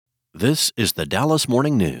This is the Dallas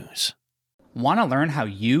Morning News. Want to learn how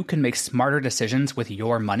you can make smarter decisions with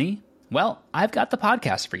your money? Well, I've got the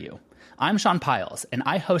podcast for you. I'm Sean Piles, and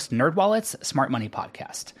I host NerdWallet's Smart Money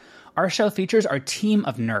Podcast. Our show features our team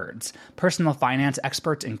of nerds, personal finance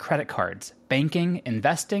experts in credit cards, banking,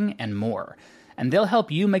 investing, and more. And they'll help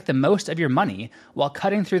you make the most of your money while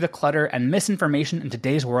cutting through the clutter and misinformation in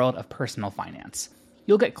today's world of personal finance.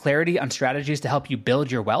 You'll get clarity on strategies to help you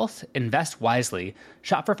build your wealth, invest wisely,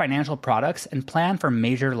 shop for financial products, and plan for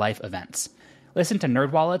major life events. Listen to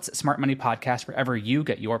NerdWallet's Smart Money Podcast wherever you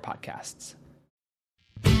get your podcasts.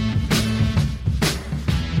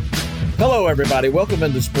 Hello, everybody. Welcome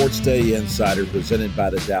into SportsDay Insider, presented by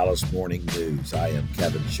the Dallas Morning News. I am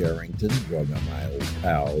Kevin Sherrington, joined by my old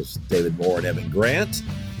pals David Moore and Evan Grant.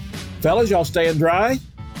 Fellas, y'all staying dry?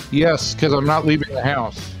 Yes, because I'm not leaving the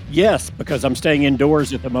house. Yes, because I'm staying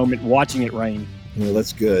indoors at the moment watching it rain. Well,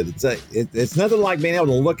 that's good. It's nothing like being able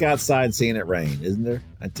to look outside and seeing it rain, isn't there?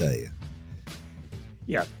 I tell you.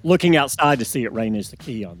 Yeah, looking outside to see it rain is the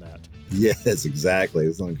key on that. Yes, exactly,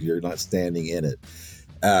 as long as you're not standing in it.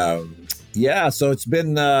 So it's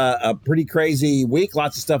been a pretty crazy week.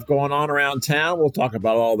 Lots of stuff going on around town. We'll talk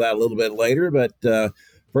about all that a little bit later. But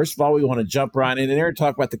first of all, we want to jump right in there and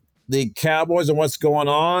talk about the Cowboys and what's going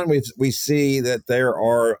on. We see that there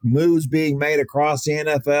are moves being made across the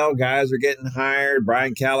NFL. Guys are getting hired.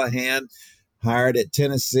 Brian Callahan hired at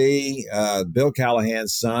Tennessee. Bill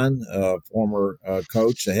Callahan's son, former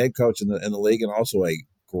coach, a head coach in the league, and also a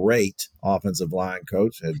great offensive line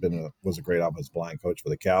coach. Was a great offensive line coach for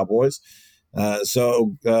the Cowboys.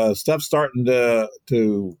 So stuff's starting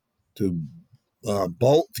to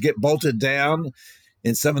get bolted down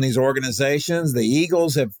in some of these organizations. The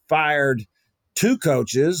Eagles have fired 2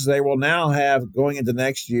 coaches. They will now have, going into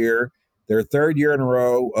next year, their 3rd year in a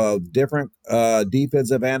row of different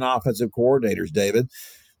defensive and offensive coordinators, David.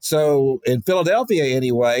 So in Philadelphia,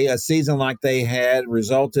 anyway, a season like they had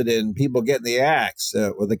resulted in people getting the axe.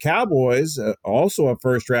 With the Cowboys, also a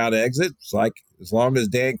first-round exit. It's like, as long as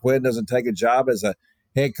Dan Quinn doesn't take a job as a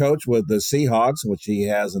head coach with the Seahawks, which he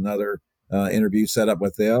has another interview set up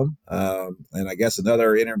with them, and I guess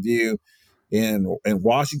another interview in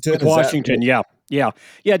Washington. Washington, yeah.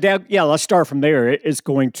 Dad, let's start from there.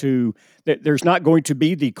 There's not going to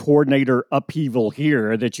be the coordinator upheaval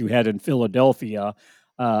here that you had in Philadelphia,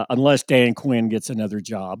 unless Dan Quinn gets another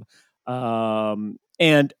job,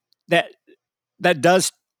 and that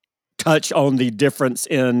does touch on the difference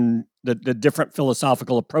in the different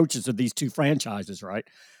philosophical approaches of these two franchises, right?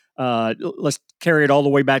 Let's carry it all the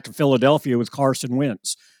way back to Philadelphia with Carson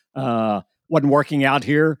Wentz. Wasn't working out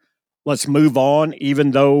here. Let's move on,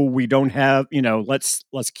 even though we don't have, let's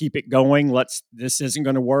keep it going. This isn't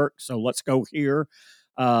going to work, so let's go here.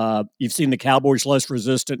 You've seen the Cowboys less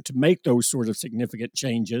resistant to make those sort of significant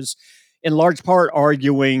changes, in large part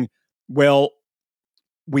arguing, well,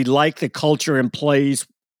 we like the culture in place.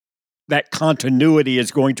 That continuity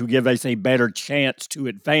is going to give us a better chance to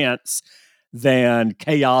advance than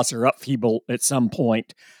chaos or upheaval at some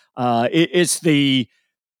point. You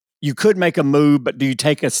could make a move, but do you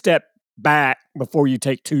take a step back before you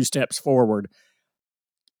take 2 steps forward?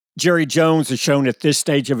 Jerry Jones has shown at this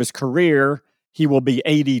stage of his career, he will be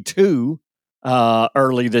 82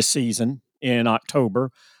 early this season in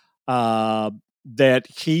October, that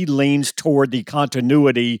he leans toward the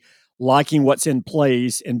continuity, liking what's in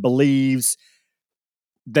place, and believes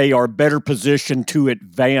they are better positioned to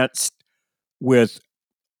advance with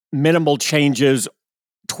minimal changes,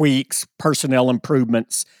 tweaks, personnel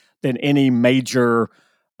improvements than any major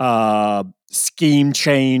scheme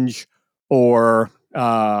change or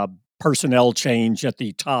personnel change at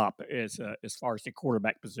the top as far as the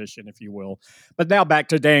quarterback position, if you will. But now back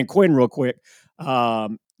to Dan Quinn real quick.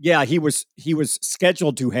 He was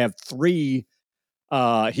scheduled to have 3.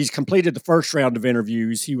 He's completed the first round of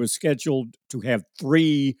interviews. He was scheduled to have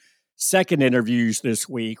 3 second interviews this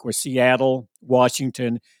week with Seattle,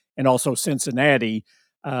 Washington, and also Cincinnati.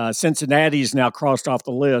 Cincinnati is now crossed off the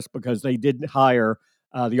list because they didn't hire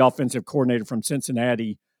the offensive coordinator from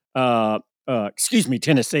Cincinnati.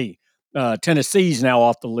 Tennessee. Tennessee's now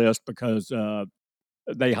off the list because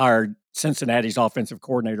they hired Cincinnati's offensive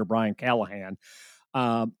coordinator, Brian Callahan.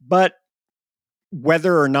 But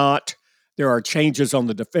whether or not there are changes on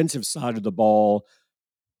the defensive side of the ball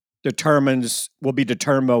will be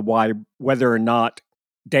determined by whether or not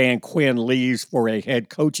Dan Quinn leaves for a head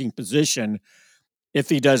coaching position. If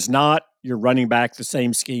he does not, you're running back the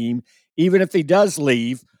same scheme. Even if he does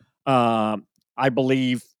leave, I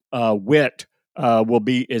believe Witt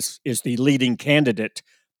is the leading candidate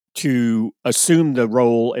to assume the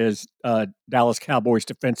role as Dallas Cowboys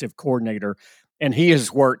defensive coordinator. And he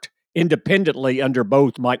has worked independently under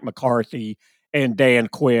both Mike McCarthy and Dan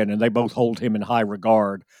Quinn, and they both hold him in high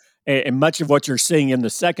regard. And much of what you're seeing in the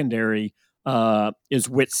secondary is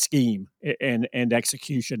Witt's scheme and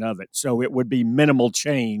execution of it. So it would be minimal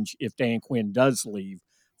change if Dan Quinn does leave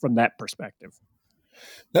from that perspective.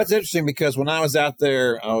 That's interesting because when I was out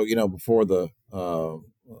there, before the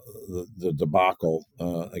debacle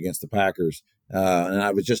against the Packers, and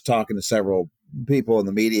I was just talking to several people in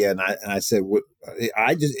the media, and I said,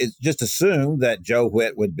 I just assumed that Joe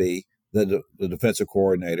Witt would be the defensive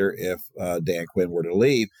coordinator if Dan Quinn were to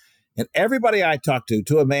leave. And everybody I talked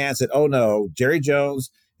to a man, said, oh, no, Jerry Jones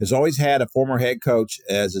has always had a former head coach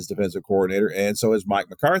as his defensive coordinator, and so is Mike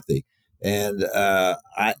McCarthy. And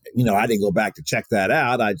I didn't go back to check that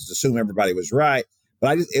out. I just assumed everybody was right.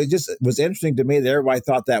 But it was interesting to me that everybody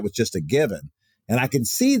thought that was just a given. And I can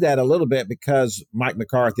see that a little bit because Mike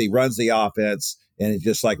McCarthy runs the offense and it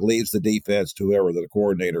just like leaves the defense to whoever the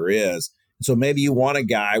coordinator is. So maybe you want a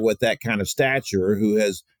guy with that kind of stature who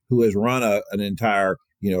has run an entire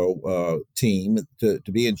team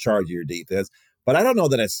to be in charge of your defense. But I don't know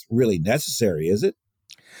that it's really necessary, is it?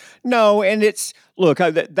 No, and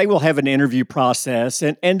they will have an interview process,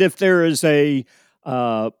 and if there is a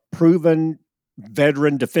proven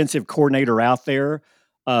veteran defensive coordinator out there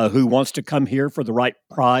who wants to come here for the right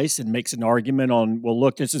price and makes an argument on, well,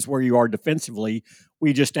 look, this is where you are defensively.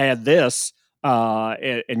 We just add this,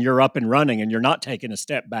 and you're up and running, and you're not taking a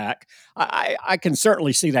step back. I can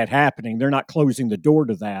certainly see that happening. They're not closing the door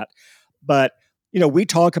to that, but we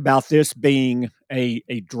talk about this being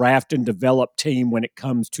a draft and develop team when it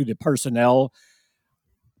comes to the personnel.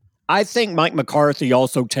 I think Mike McCarthy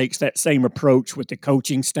also takes that same approach with the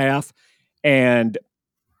coaching staff. And,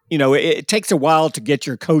 it takes a while to get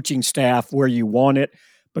your coaching staff where you want it,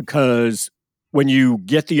 because when you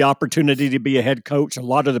get the opportunity to be a head coach, a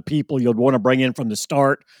lot of the people you'd want to bring in from the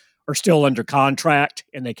start are still under contract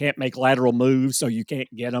and they can't make lateral moves, so you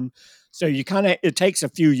can't get them. So it takes a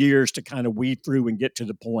few years to kind of weed through and get to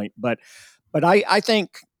the point. But I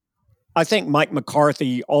think Mike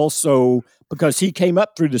McCarthy also, because he came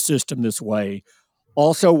up through the system this way,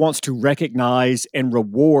 also wants to recognize and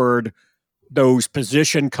reward those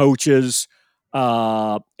position coaches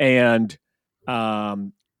and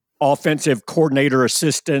offensive coordinator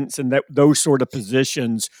assistants and those sort of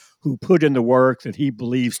positions who put in the work that he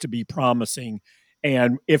believes to be promising.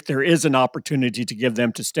 And if there is an opportunity to give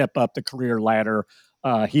them to step up the career ladder,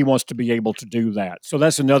 he wants to be able to do that. So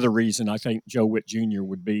that's another reason I think Joe Witt Jr.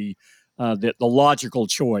 would be the logical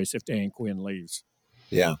choice if Dan Quinn leaves.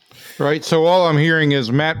 Yeah. Right. So all I'm hearing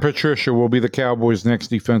is Matt Patricia will be the Cowboys' next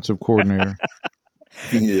defensive coordinator.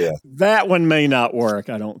 Yeah. That one may not work,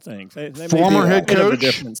 I don't think. They Former head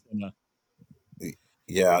coach?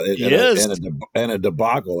 Yeah. And a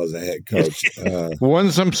debacle as a head coach.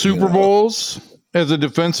 Won some Super Bowls as a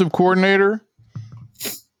defensive coordinator.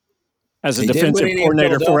 As a defensive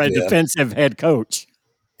coordinator for a defensive head coach.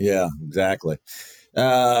 Yeah, exactly.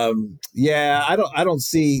 I don't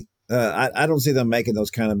see them making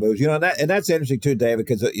those kind of moves. And that's interesting too, David,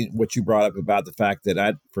 because what you brought up about the fact that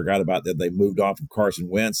I forgot about that they moved on from Carson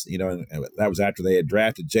Wentz. And that was after they had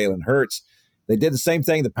drafted Jalen Hurts. They did the same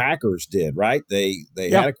thing the Packers did, right? They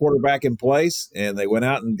had a quarterback in place, and they went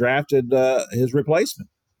out and drafted his replacement.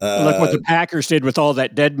 Look what the Packers did with all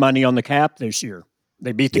that dead money on the cap this year.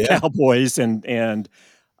 They beat the Cowboys, and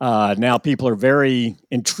now people are very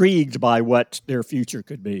intrigued by what their future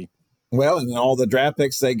could be. Well, and all the draft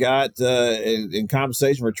picks they got in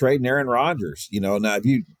compensation for trading Aaron Rodgers. Now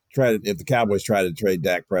if the Cowboys try to trade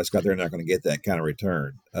Dak Prescott, they're not going to get that kind of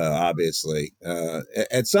return, obviously.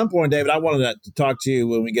 At some point, David, I wanted to talk to you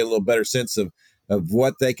when we get a little better sense of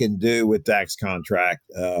what they can do with Dak's contract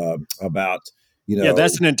about. Yeah,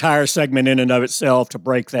 that's an entire segment in and of itself to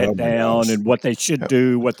break that down and what they should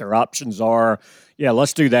do, what their options are. Yeah,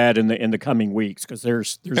 let's do that in the coming weeks, because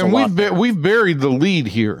there's a lot. And we've buried the lead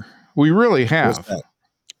here. We really have.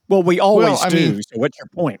 Well, we always do. So what's your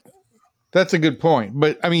point? That's a good point.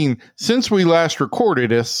 But since we last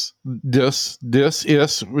recorded since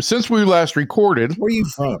we last recorded. Where are you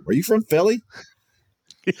from? Are you from Philly?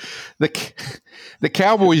 The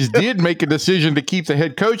Cowboys did make a decision to keep the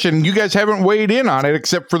head coach, and you guys haven't weighed in on it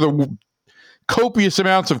except for the copious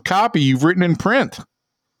amounts of copy you've written in print.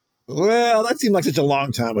 Well, that seemed like such a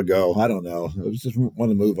long time ago. I don't know. I just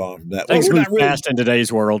want to move on from that. Things move fast in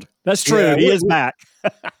today's world. That's true. Yeah, he is back.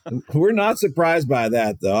 We're not surprised by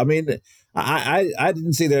that, though. I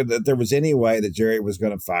didn't see that there was any way that Jerry was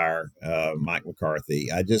going to fire Mike McCarthy.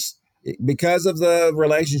 Because of the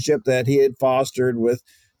relationship that he had fostered with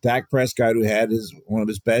Dak Prescott, who had one of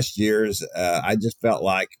his best years. I just felt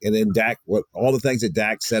like, and then Dak, all the things that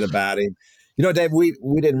Dak said about him. Dave, we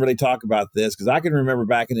didn't really talk about this because I can remember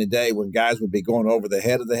back in the day when guys would be going over the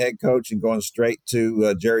head of the head coach and going straight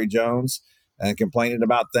to Jerry Jones and complaining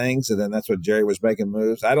about things, and then that's what Jerry was making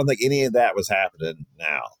moves. I don't think any of that was happening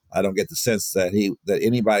now. I don't get the sense that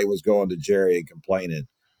anybody was going to Jerry and complaining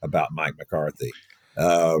about Mike McCarthy.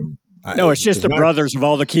 No, it's just the brothers of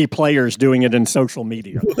all the key players doing it in social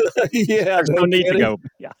media. Yeah, there's no need to go.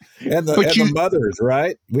 Yeah, and the mothers,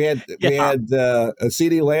 right? We had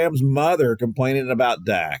CeeDee Lamb's mother complaining about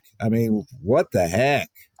Dak. I mean, what the heck?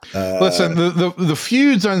 Listen, the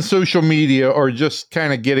feuds on social media are just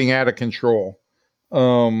kind of getting out of control.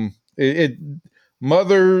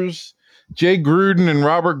 Mothers, Jay Gruden and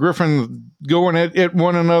Robert Griffin going at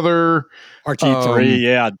one another.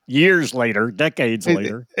 RG3, years later, decades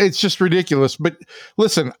later. It's just ridiculous. But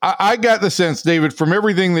listen, I got the sense, David, from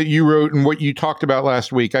everything that you wrote and what you talked about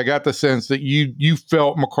last week, I got the sense that you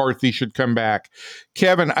felt McCarthy should come back.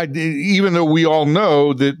 Kevin, even though we all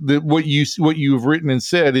know that what you've written and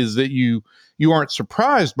said is that you aren't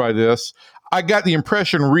surprised by this, I got the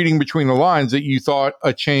impression reading between the lines that you thought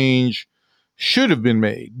a change should have been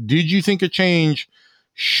made. Did you think a change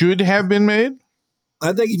should have been made?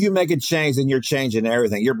 I think if you make a change, then you're changing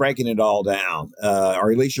everything. You're breaking it all down,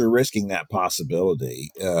 or at least you're risking that possibility.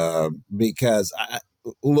 Because,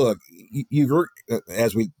 look,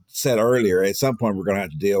 as we said earlier, at some point we're going to have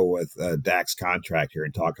to deal with Dak's contract here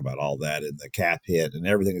and talk about all that and the cap hit and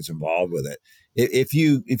everything that's involved with it. If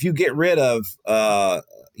you get rid of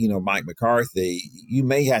Mike McCarthy, you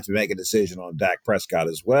may have to make a decision on Dak Prescott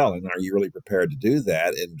as well. And are you really prepared to do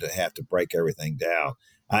that and to have to break everything down?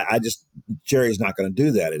 Jerry's not going to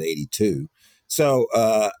do that at 82. So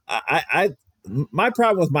my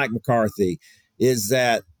problem with Mike McCarthy is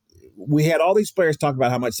that we had all these players talk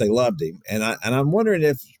about how much they loved him, and I'm wondering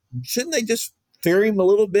if shouldn't they just fear him a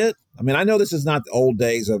little bit? I mean, I know this is not the old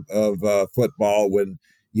days of football when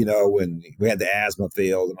we had the asthma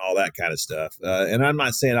field and all that kind of stuff, and I'm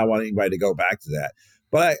not saying I want anybody to go back to that,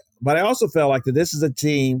 but I also felt like that this is a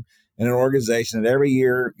team and an organization that every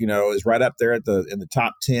year, is right up there in the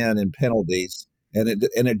top 10 in penalties. And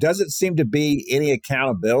it doesn't seem to be any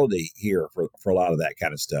accountability here for a lot of that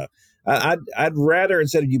kind of stuff. I'd rather,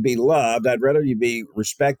 instead of you be loved, I'd rather you be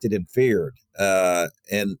respected and feared.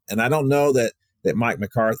 And I don't know that Mike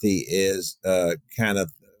McCarthy is kind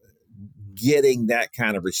of getting that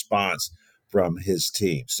kind of response from his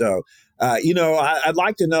team. So, I'd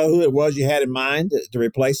like to know who it was you had in mind to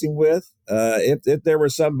replace him with. If there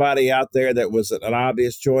was somebody out there that was an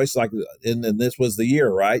obvious choice, like, and this was the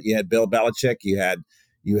year, right? You had Bill Belichick, you had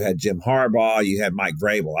Jim Harbaugh, you had Mike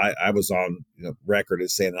Vrabel. I was on record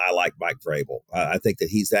as saying I like Mike Vrabel. I think that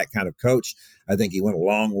he's that kind of coach. I think he went a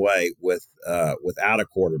long way without a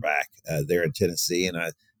quarterback there in Tennessee, and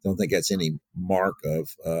I don't think that's any mark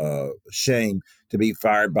of shame to be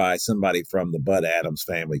fired by somebody from the Bud Adams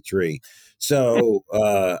family tree. So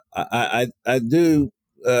I do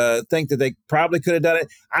think that they probably could have done it.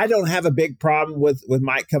 I don't have a big problem with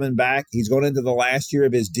Mike coming back. He's going into the last year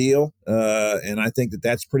of his deal, and I think that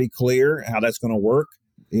that's pretty clear how that's going to work.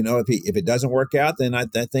 If it doesn't work out, then I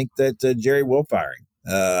think that Jerry will fire him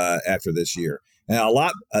after this year. Now, a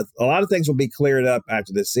lot of things will be cleared up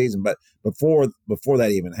after this season, but before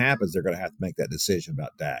that even happens, they're going to have to make that decision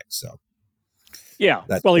about Dak. So, yeah,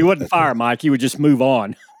 he wouldn't fire Mike; he would just move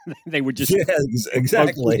on. They would just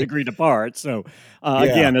exactly agree to part. So,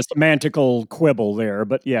 again, a semantical quibble there,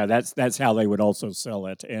 but yeah, that's how they would also sell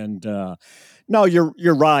it. And no,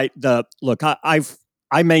 you're right.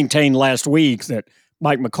 I maintained last week that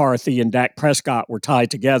Mike McCarthy and Dak Prescott were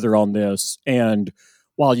tied together on this, and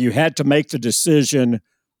while you had to make the decision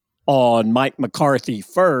on Mike McCarthy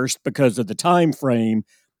first because of the time frame,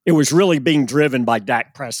 it was really being driven by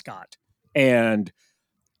Dak Prescott. And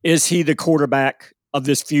is he the quarterback of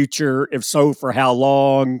this future? If so, for how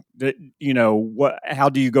long? How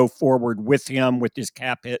do you go forward with him with his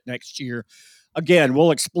cap hit next year? Again,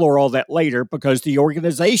 we'll explore all that later because the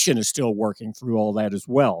organization is still working through all that as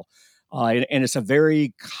well. And it's a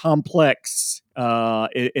very complex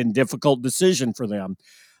and difficult decision for them.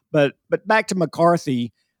 But back to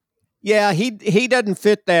McCarthy, yeah, he doesn't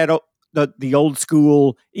fit that the old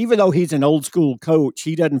school. Even though he's an old school coach,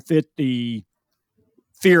 he doesn't fit the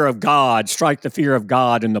fear of God, strike the fear of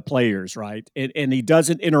God in the players, right? And he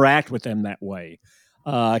doesn't interact with them that way.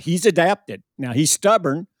 He's adapted. Now, he's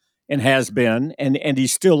stubborn and has been, and he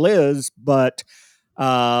still is, but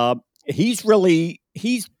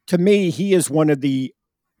to me, he is one of the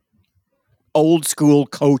old school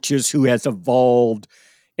coaches who has evolved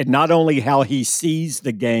and not only how he sees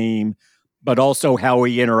the game, but also how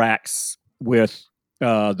he interacts with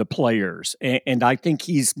the players. And I think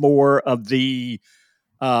he's more of the,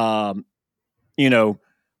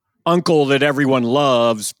 uncle that everyone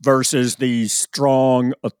loves versus the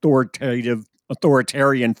strong,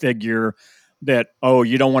 authoritarian figure that,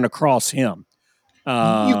 you don't want to cross him.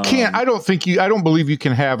 You can't. I don't believe you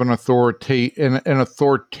can have an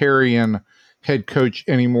authoritarian head coach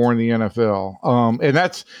anymore in the NFL. And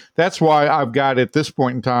that's why I've got at this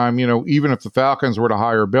point in time, even if the Falcons were to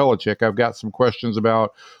hire Belichick, I've got some questions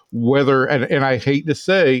about whether, and I hate to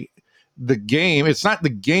say the game, it's not the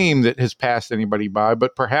game that has passed anybody by,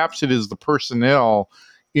 but perhaps it is the personnel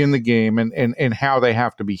in the game and how they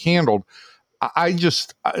have to be handled.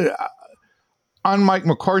 On Mike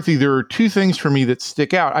McCarthy, there are two things for me that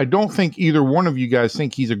stick out. I don't think either one of you guys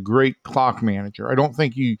think he's a great clock manager. I don't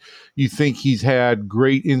think you think he's had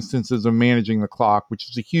great instances of managing the clock, which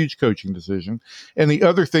is a huge coaching decision. And the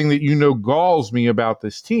other thing that galls me about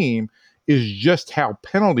this team is just how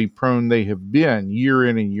penalty prone they have been year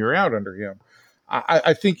in and year out under him.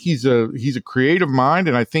 I think he's a creative mind,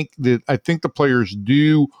 and I think the players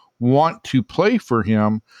do want to play for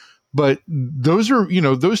him. But those are,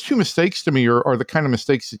 those two mistakes to me are the kind of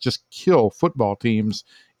mistakes that just kill football teams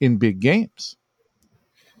in big games.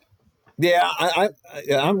 Yeah,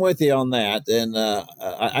 I'm with you on that, and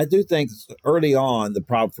I do think early on the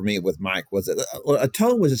problem for me with Mike was that a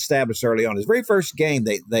tone was established early on. His very first game,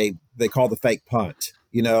 they called the fake punt,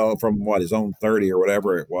 from his own 30 or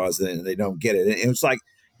whatever it was, and they don't get it. And it was like,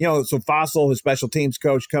 so Fossil, his special teams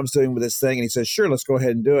coach, comes to him with this thing, and he says, "Sure, let's go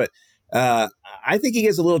ahead and do it." I think he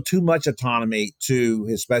gives a little too much autonomy to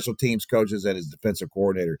his special teams coaches and his defensive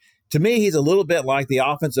coordinator. To me, he's a little bit like the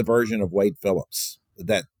offensive version of Wade Phillips.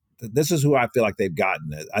 This is who I feel like they've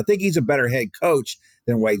gotten. I think he's a better head coach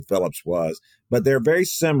than Wade Phillips was, but they're very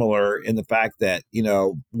similar in the fact that,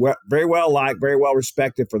 very well liked, very well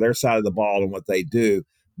respected for their side of the ball and what they do.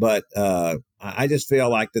 But I just feel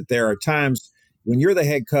like that there are times when you're the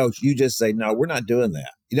head coach, you just say, no, we're not doing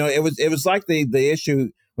that. It was like the issue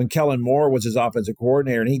when Kellen Moore was his offensive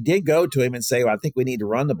coordinator, and he did go to him and say, well, I think we need to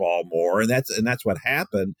run the ball more. And that's what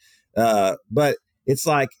happened. But it's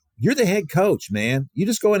like, you're the head coach, man. You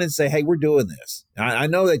just go in and say, hey, we're doing this. I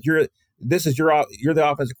know that you're the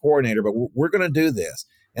offensive coordinator, but we're going to do this.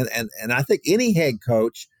 And I think any head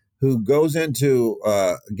coach who goes into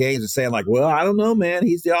games and saying like, well, I don't know, man,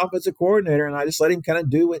 he's the offensive coordinator, and I just let him kind of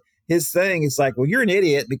do his thing. It's like, well, you're an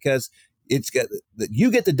idiot because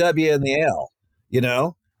you get the W and the L,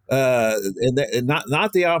 and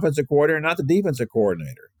not the offensive coordinator, not the defensive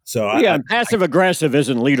coordinator. So passive aggressive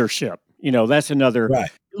isn't leadership. That's another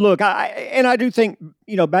right. Look. I do think,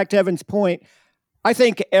 back to Evan's point, I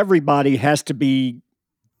think everybody has to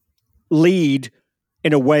lead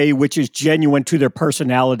in a way which is genuine to their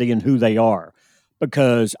personality and who they are,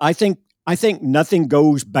 because I think nothing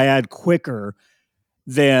goes bad quicker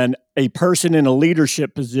than a person in a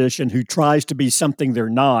leadership position who tries to be something they're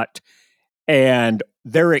not, and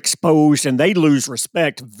they're exposed and they lose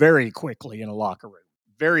respect very quickly in a locker room,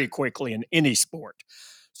 very quickly in any sport.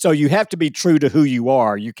 So you have to be true to who you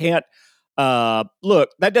are. You can't look.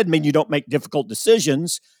 That doesn't mean you don't make difficult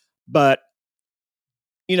decisions, but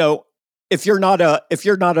if you're not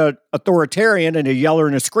a authoritarian and a yeller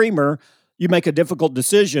and a screamer, you make a difficult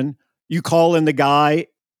decision. You call in the guy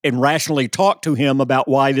and rationally talk to him about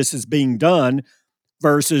why this is being done,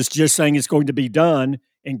 versus just saying it's going to be done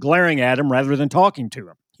and glaring at him rather than talking to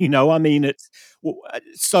him. It's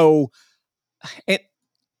so.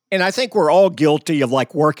 And I think we're all guilty of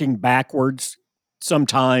working backwards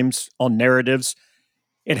sometimes on narratives.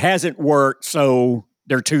 It hasn't worked, so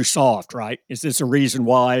they're too soft, right? Is this a reason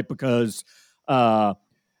why? Because, but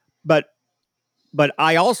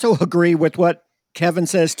I also agree with what Kevin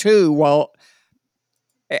says too. Well,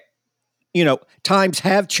 times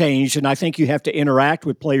have changed, and I think you have to interact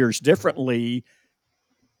with players differently.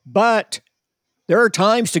 But there are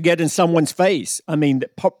times to get in someone's face. I mean,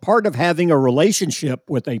 part of having a relationship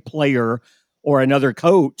with a player or another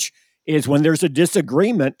coach is when there's a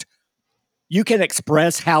disagreement, you can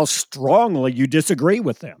express how strongly you disagree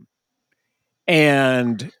with them.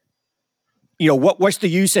 And, what's the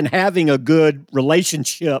use in having a good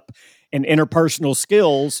relationship and interpersonal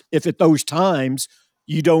skills if at those times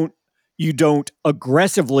you don't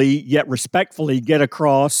aggressively yet respectfully get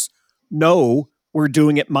across, no, we're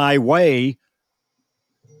doing it my way.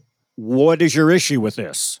 What is your issue with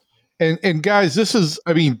this? And guys, this is,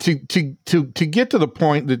 I mean, to get to the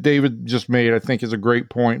point that David just made, I think is a great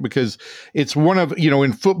point, because it's one of,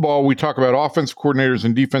 in football, we talk about offensive coordinators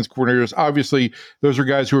and defense coordinators. Obviously, those are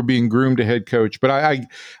guys who are being groomed to head coach. But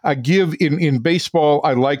I give in baseball,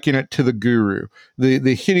 I liken it to the guru,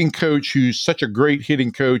 the hitting coach who's such a great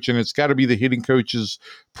hitting coach, and it's got to be the hitting coach's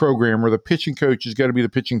program, or the pitching coach has got to be the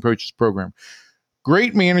pitching coach's program.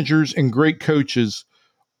 Great managers and great coaches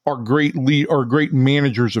are great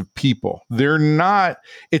managers of people.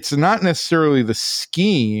 It's not necessarily the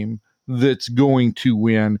scheme that's going to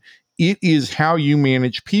win. It is how you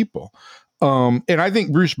manage people. And I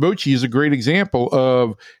think Bruce Bochy is a great example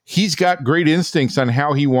of, he's got great instincts on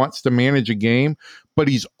how he wants to manage a game, but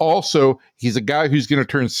he's a guy who's going to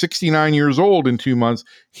turn 69 years old in 2 months.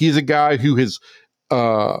 He's a guy who has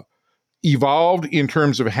evolved in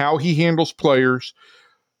terms of how he handles players.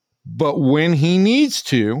 But when he needs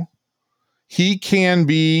to, he can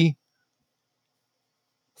be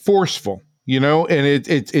forceful, and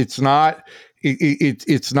it's not,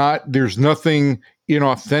 there's nothing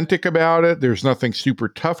inauthentic about it. There's nothing super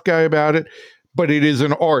tough guy about it, but it is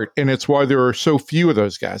an art. And it's why there are so few of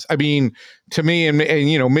those guys. I mean, to me, and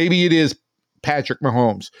maybe it is Patrick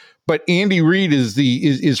Mahomes, but Andy Reid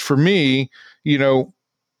is for me,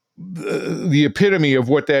 the epitome of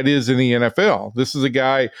what that is in the NFL. This is a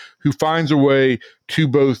guy who finds a way to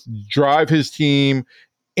both drive his team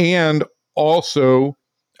and also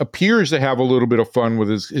appears to have a little bit of fun with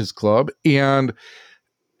his club. And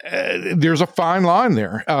there's a fine line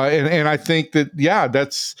there. And I think that,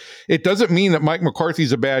 it doesn't mean that Mike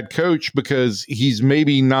McCarthy's a bad coach because he's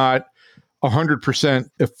maybe not 100%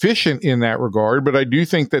 efficient in that regard, but I do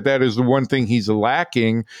think that is the one thing he's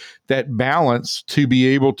lacking, that balance to be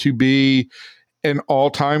able to be an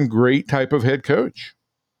all-time great type of head coach.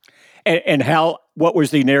 And what was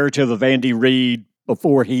the narrative of Andy Reid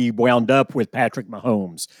before he wound up with Patrick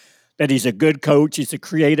Mahomes? That he's a good coach, he's a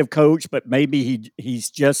creative coach, but maybe he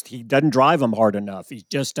doesn't drive him hard enough. He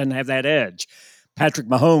just doesn't have that edge. Patrick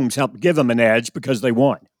Mahomes helped give him an edge because they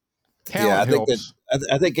won.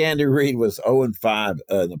 I think Andy Reid was 0-5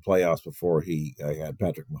 in the playoffs before he had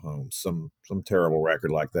Patrick Mahomes. Some terrible record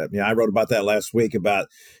like that. I wrote about that last week. About,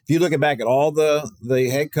 if you look back at all the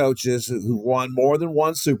head coaches who won more than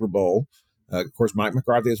one Super Bowl, of course Mike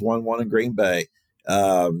McCarthy has won one in Green Bay.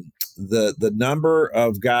 The number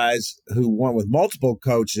of guys who won with multiple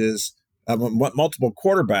coaches, multiple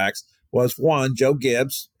quarterbacks, was one. Joe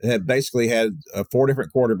Gibbs had 4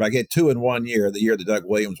 different quarterbacks. He had 2 in 1 year, the year that Doug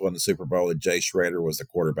Williams won the Super Bowl, and Jay Schroeder was the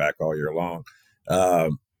quarterback all year long.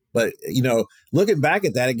 But looking back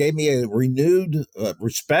at that, it gave me a renewed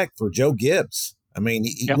respect for Joe Gibbs. I mean,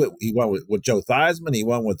 he won with Joe Theismann, he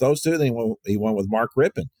won with those two, then he won with Mark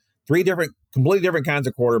Rippon. 3 completely different kinds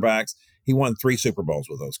of quarterbacks. He won 3 Super Bowls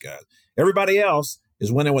with those guys. Everybody else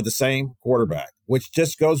is winning with the same quarterback, which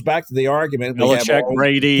just goes back to the argument. Belichick,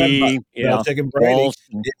 Brady, Belichick and Brady.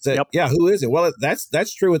 Who is it? Well,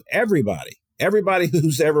 that's true with everybody. Everybody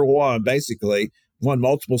who's ever won basically won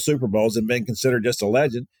multiple Super Bowls and been considered just a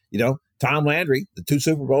legend. Tom Landry, the 2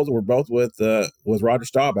 Super Bowls were both with Roger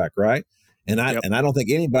Staubach, right? And I don't think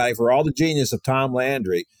anybody, for all the genius of Tom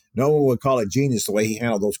Landry, no one would call it genius the way he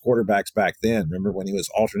handled those quarterbacks back then. Remember when he was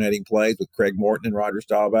alternating plays with Craig Morton and Roger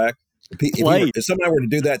Staubach? If somebody were to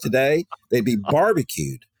do that today, they'd be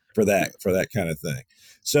barbecued for that kind of thing.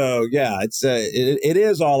 So it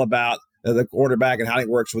is all about the quarterback and how he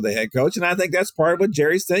works with the head coach, and I think that's part of what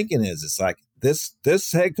Jerry's thinking is. It's like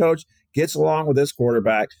this head coach gets along with this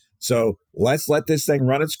quarterback, so let's let this thing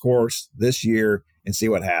run its course this year and see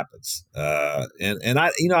what happens. And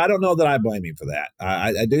I don't know that I blame him for that.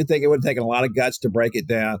 I do think it would have taken a lot of guts to break it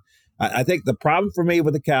down. I think the problem for me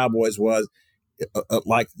with the Cowboys was,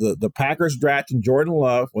 like the Packers drafting Jordan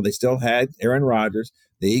Love when they still had Aaron Rodgers,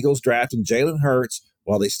 the Eagles drafting Jalen Hurts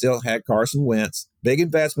while they still had Carson Wentz. Big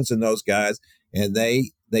investments in those guys, and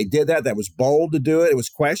they did that. That was bold to do it. It was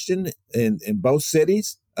questioned in both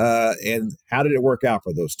cities. And how did it work out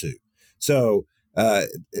for those two? So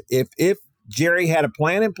if Jerry had a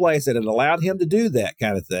plan in place that had allowed him to do that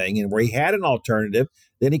kind of thing, and where he had an alternative,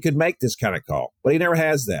 then he could make this kind of call. But he never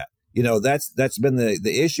has that. That's been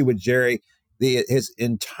the issue with Jerry. His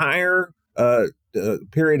entire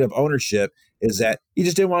period of ownership is that he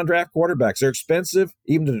just didn't want to draft quarterbacks. They're expensive.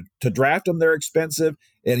 Even to draft them, they're expensive.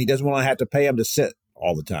 And he doesn't want to have to pay them to sit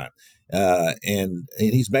all the time. And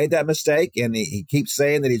he's made that mistake. And he keeps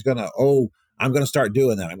saying that he's going to, I'm going to start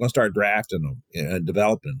doing that. I'm going to start drafting them and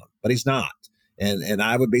developing them. But he's not. And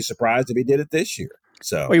I would be surprised if he did it this year.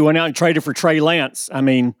 So he went out and traded for Trey Lance. I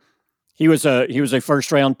mean, he was a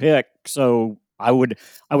first round pick. So I would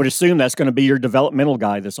assume that's going to be your developmental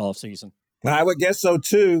guy this offseason. I would guess so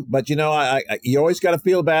too, but you always got to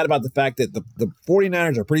feel bad about the fact that the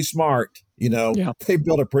 49ers are pretty smart. They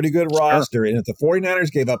built a pretty good roster, and if the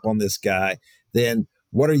 49ers gave up on this guy, then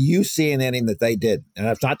what are you seeing in him that they did? And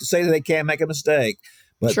that's not to say that they can't make a mistake,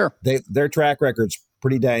 but their track record's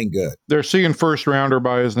pretty dang good. They're seeing first rounder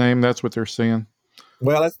by his name. That's what they're seeing.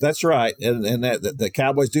 Well, that's right, and that the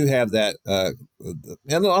Cowboys do have that,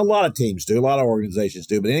 and a lot of teams do, a lot of organizations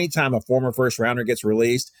do. But anytime a former first rounder gets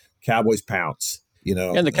released, Cowboys pounce.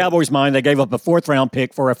 In the Cowboys' mind, they gave up a 4th round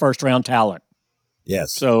pick for a 1st round talent.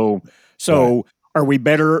 Yes. So right. Are we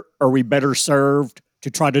better served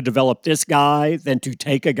to try to develop this guy than to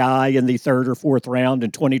take a guy in the 3rd or 4th round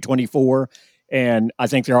in 2024? And I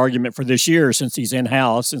think their argument for this year, since he's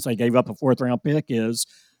in-house, since they gave up a 4th round pick, is,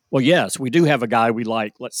 well, yes, we do have a guy we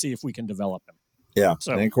like. Let's see if we can develop him. Yeah.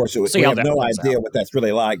 So, and of course, we have no idea what that's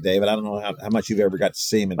really like, David. I don't know how much you've ever got to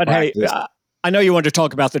see him in practice. Hey, I know you wanted to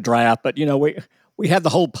talk about the draft, but, we had the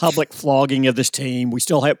whole public flogging of this team.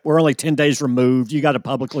 We're only 10 days removed. You got to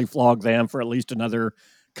publicly flog them for at least another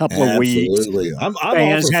couple of weeks. Absolutely. I'm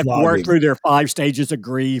Fans have to work flogging. through their 5 stages of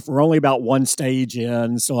grief. We're only about 1 stage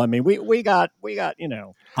in. So, I mean, we got,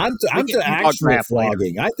 I'm to actual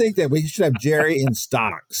flogging. I think that we should have Jerry in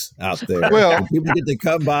stocks out there. Well, people get to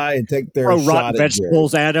come by and take their throw shot rotten at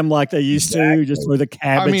vegetables at them like they used to, just for the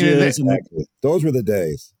cabbages. Exactly. Those were the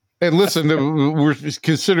days. And listen, we're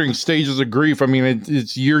considering stages of grief. I mean,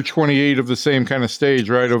 it's year 28 of the same kind of stage,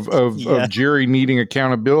 right? Of Jerry needing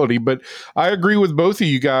accountability. But I agree with both of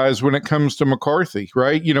you guys when it comes to McCarthy,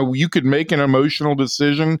 right? You could make an emotional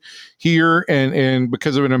decision here and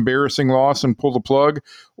because of an embarrassing loss and pull the plug,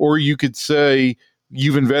 or you could say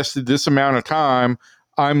you've invested this amount of time.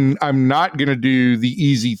 I'm not going to do the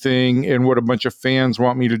easy thing and what a bunch of fans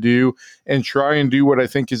want me to do and try and do what I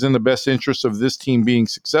think is in the best interest of this team being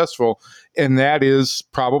successful. And that is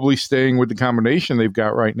probably staying with the combination they've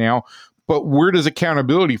got right now. But where does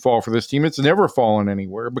accountability fall for this team? It's never fallen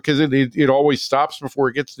anywhere because it always stops before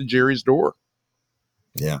it gets to Jerry's door.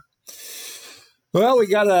 Yeah. Well, we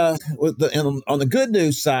got on the good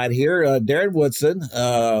news side here, Darren Woodson,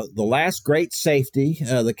 the last great safety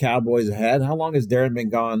the Cowboys had. How long has Darren been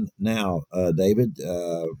gone now, David?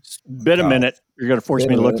 Been a minute. You're going to force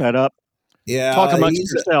me to look that up. Yeah, talk amongst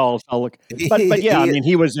yourselves. I'll look. But yeah, I mean,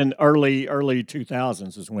 he was in early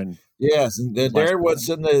 2000s is when. Yes, and Darren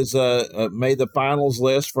Woodson is made the finals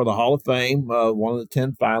list for the Hall of Fame. One of the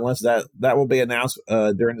 10 finalists that will be announced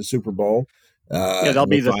during the Super Bowl. That'll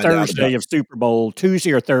be the Thursday of Super Bowl,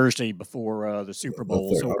 Tuesday or Thursday before the Super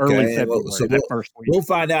Bowl. So early February, that first week. We'll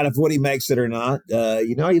find out if Woody makes it or not.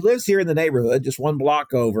 He lives here in the neighborhood, just 1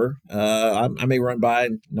 block over. I may run by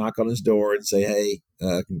and knock on his door and say, hey,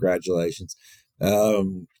 congratulations.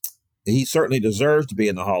 He certainly deserves to be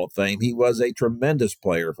in the Hall of Fame. He was a tremendous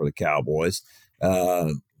player for the Cowboys.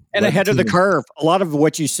 And ahead of the curve. A lot of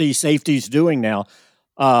what you see safeties doing now,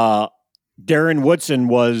 Darren Woodson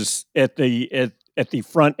was at the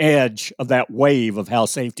front edge of that wave of how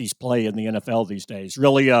safeties play in the NFL these days.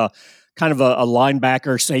 Really kind of a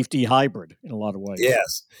linebacker safety hybrid in a lot of ways.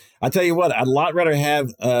 Yes. I tell you what, I'd a lot rather have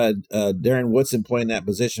Darren Woodson playing that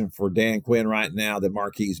position for Dan Quinn right now than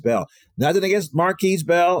Marquise Bell. Nothing against Marquise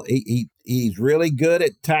Bell. He's really good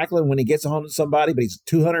at tackling when he gets on to somebody, but he's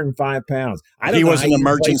 205 pounds. He was an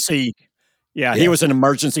emergency. Yeah, he was an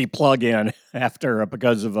emergency plug-in after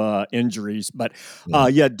because of injuries. But,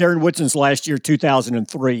 Darren Woodson's last year,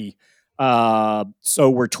 2003. So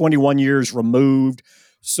we're 21 years removed.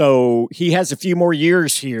 So he has a few more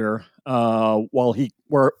years here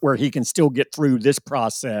where he can still get through this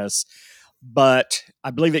process. But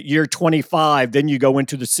I believe at year 25, then you go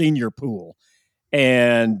into the senior pool.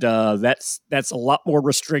 And that's a lot more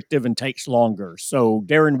restrictive and takes longer. So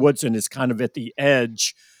Darren Woodson is kind of at the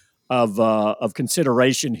edge of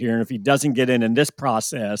consideration here. And if he doesn't get in this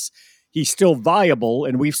process, he's still viable.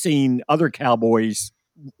 And we've seen other Cowboys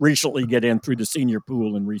recently get in through the senior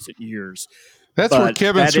pool in recent years. That's where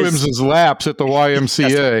Kevin swims his laps at the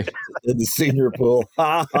YMCA. In the senior pool.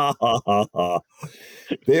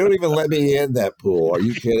 They don't even let me in that pool. Are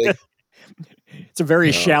you kidding? It's a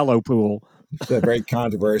very shallow pool. It's a very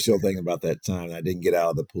controversial thing about that time. I didn't get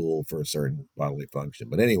out of the pool for a certain bodily function.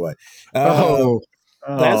 But anyway.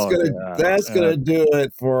 That's gonna do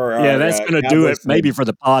it for that's gonna do it maybe for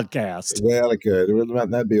the podcast. Well, it could.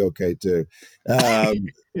 That'd be okay too.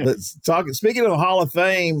 Speaking of Hall of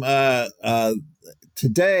Fame,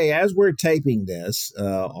 today as we're taping this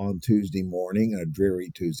on Tuesday morning, a dreary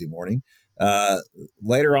Tuesday morning,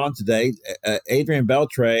 Later on today, Adrian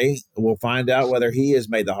Beltre will find out whether he has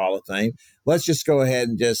made the Hall of Fame. Let's just go ahead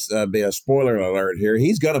and just be a spoiler alert here.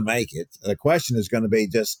 He's going to make it. The question is going to be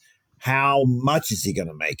just how much is he going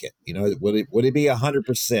to make it? Would it be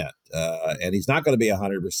 100%? And he's not going to be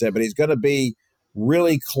 100%, but he's going to be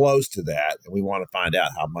really close to that. And we want to find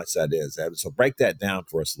out how much that is. So break that down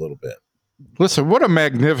for us a little bit. Listen, what a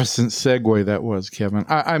magnificent segue that was, Kevin.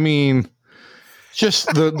 I mean,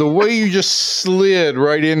 just the way you just slid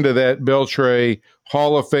right into that Beltre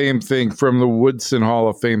Hall of Fame thing from the Woodson Hall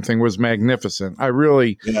of Fame thing was magnificent. I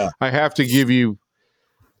have to give you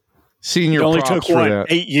senior props for that. It only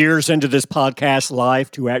took 8 years into this podcast life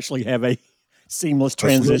to actually have a seamless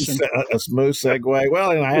transition. A smooth segue.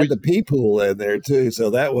 Well, and I had the pee pool in there too, so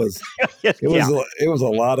that was it was a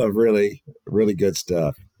lot of really, really good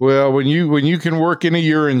stuff. Well, when you can work in a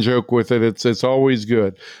urine joke with it, it's always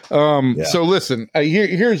good. So listen,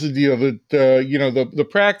 here's the deal that the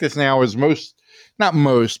practice now is not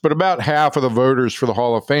most, but about half of the voters for the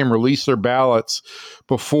Hall of Fame release their ballots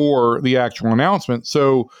before the actual announcement.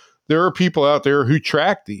 So there are people out there who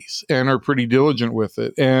track these and are pretty diligent with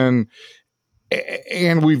it, and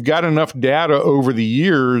we've got enough data over the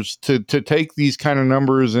years to take these kind of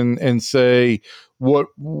numbers and say what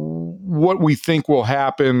we think will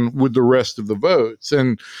happen with the rest of the votes.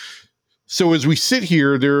 And so as we sit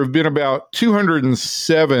here, there have been about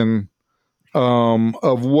 207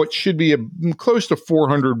 of what should be close to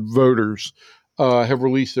 400 voters have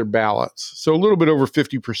released their ballots. So a little bit over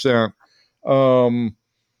 50%.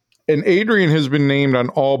 And Adrian has been named on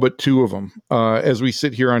all but two of them as we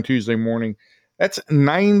sit here on Tuesday morning. That's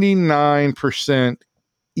 99%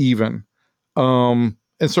 even.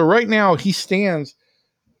 And so right now he stands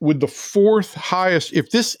with the fourth highest. If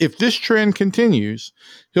this trend continues,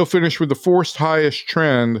 he'll finish with the fourth highest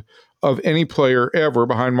trend of any player ever,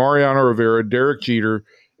 behind Mariano Rivera, Derek Jeter,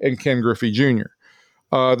 and Ken Griffey Jr.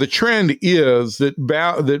 The trend is that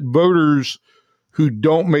voters who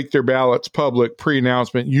don't make their ballots public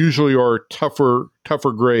pre-announcement usually are tougher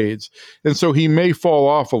grades. And so he may fall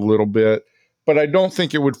off a little bit, but I don't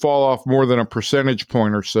think it would fall off more than a percentage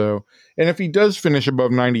point or so. And if he does finish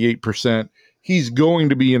above 98%, he's going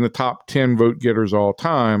to be in the top 10 vote getters all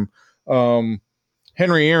time.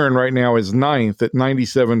 Henry Aaron right now is ninth at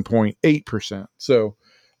 97.8%. So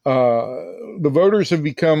the voters have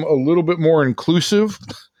become a little bit more inclusive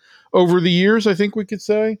over the years, I think we could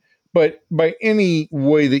say. But by any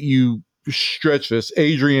way that you stretch this,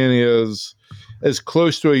 Adrian is as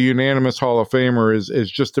close to a unanimous Hall of Famer as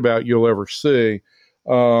just about you'll ever see.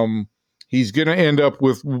 He's going to end up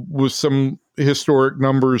with some historic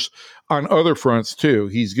numbers on other fronts too.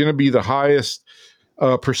 He's going to be the highest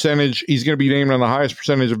percentage. He's going to be named on the highest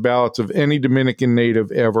percentage of ballots of any Dominican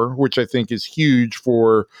native ever, which I think is huge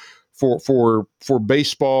for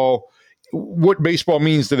baseball. What baseball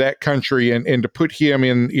means to that country, and to put him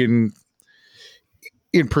in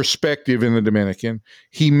perspective in the Dominican.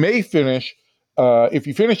 He may finish, if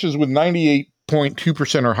he finishes with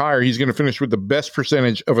 98.2% or higher, he's going to finish with the best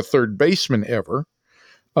percentage of a third baseman ever.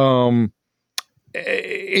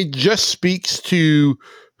 It just speaks to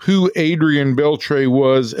who Adrian Beltre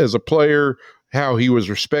was as a player, how he was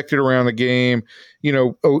respected around the game.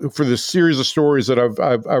 For the series of stories that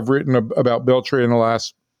I've written about Beltre in the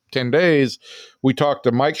last 10 days, we talked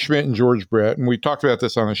to Mike Schmidt and George Brett, and we talked about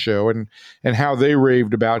this on the show and how they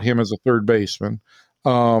raved about him as a third baseman.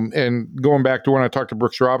 And going back to when I talked to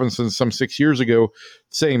Brooks Robinson some 6 years ago,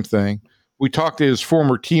 same thing. We talked to his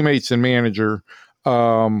former teammates and manager,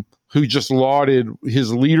 who just lauded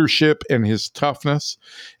his leadership and his toughness.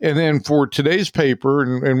 And then for today's paper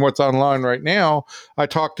and what's online right now, I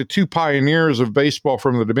talked to two pioneers of baseball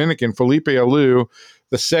from the Dominican, Felipe Alou,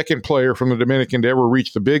 the second player from the Dominican to ever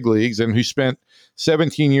reach the big leagues, and who spent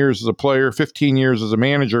 17 years as a player, 15 years as a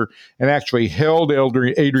manager, and actually held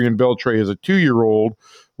Adrian Beltre as a 2-year-old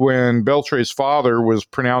when Beltre's father was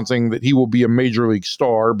pronouncing that he will be a major league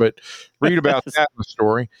star. But read about that in the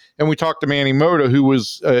story. And we talked to Manny Mota, who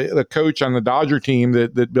was the coach on the Dodger team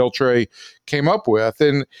that Beltre came up with.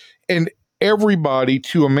 And everybody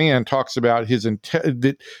to a man talks about his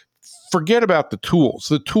forget about the tools.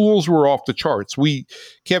 The tools were off the charts.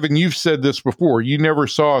 Kevin, you've said this before. You never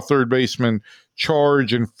saw a third baseman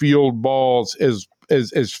charge and field balls as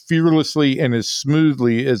fearlessly and as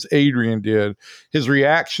smoothly as Adrian did. His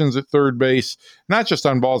reactions at third base, not just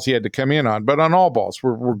on balls he had to come in on, but on all balls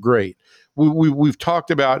were great. We've talked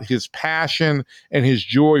about his passion and his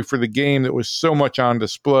joy for the game that was so much on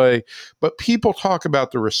display, but people talk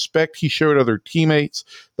about the respect he showed other teammates,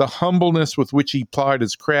 the humbleness with which he applied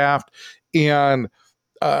his craft, and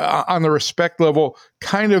on the respect level,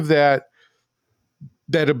 kind of that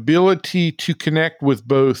that ability to connect with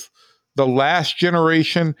both the last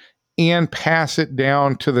generation and pass it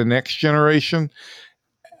down to the next generation.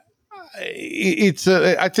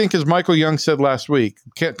 I think, as Michael Young said last week,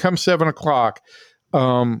 come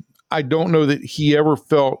 7:00, I don't know that he ever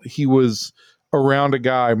felt he was around a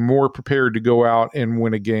guy more prepared to go out and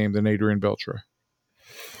win a game than Adrian Beltre.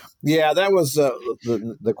 Yeah, that was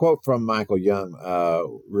the quote from Michael Young.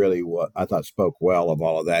 Really, what I thought spoke well of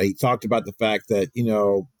all of that. He talked about the fact that,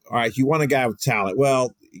 all right, you want a guy with talent.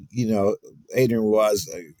 Well, Adrian was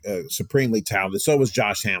supremely talented. So was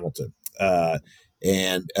Josh Hamilton.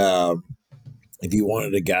 And if you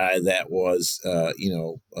wanted a guy that was,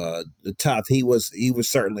 tough, he was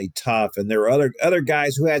certainly tough. And there were other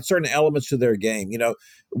guys who had certain elements to their game.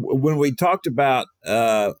 When we talked about,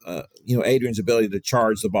 Adrian's ability to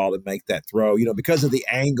charge the ball and make that throw, because of the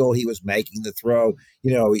angle he was making the throw,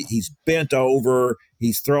 he's bent over,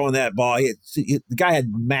 he's throwing that ball. The guy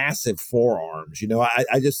had massive forearms.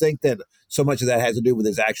 I just think that so much of that has to do with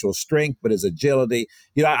his actual strength, but his agility.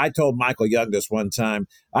 I told Michael Young this one time.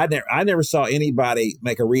 I never saw anybody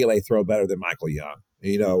make a relay throw better than Michael Young.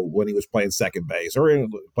 When he was playing second base or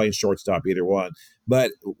playing shortstop, either one.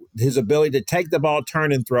 But his ability to take the ball,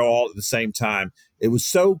 turn, and throw all at the same time, it was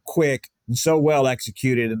so quick and so well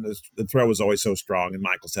executed, and the throw was always so strong. And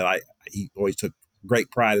Michael said he always took great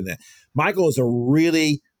pride in that. Michael is a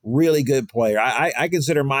really, really good player. I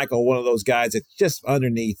consider Michael one of those guys that's just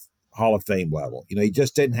underneath Hall of Fame level. He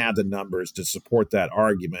just didn't have the numbers to support that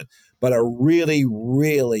argument, but a really,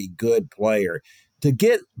 really good player. To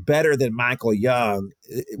get better than Michael Young,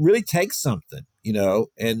 it really takes something,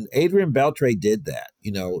 and Adrian Beltre did that.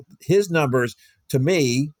 His numbers, to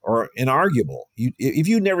me, are inarguable. If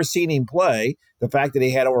you've never seen him play, the fact that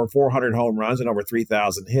he had over 400 home runs and over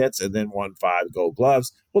 3,000 hits and then won 5 Gold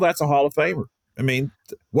Gloves, well, that's a Hall of Famer. I mean,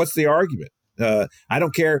 what's the argument? I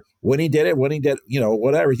don't care when he did it,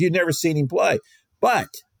 whatever. If you've never seen him play. But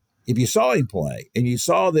if you saw him play and you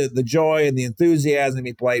saw the joy and the enthusiasm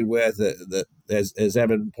he played with, as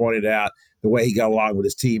Evan pointed out, the way he got along with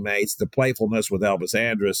his teammates, the playfulness with Elvis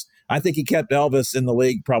Andrus, I think he kept Elvis in the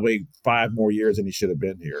league probably 5 more years than he should have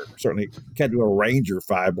been here. Certainly kept him a Ranger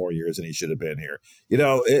 5 more years than he should have been here.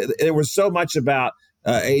 There was so much about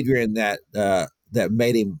Adrian that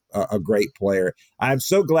made him a great player. I'm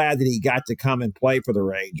so glad that he got to come and play for the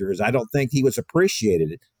Rangers. I don't think he was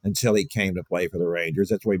appreciated until he came to play for the Rangers.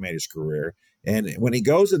 That's where he made his career. And when he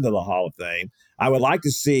goes into the Hall of Fame, I would like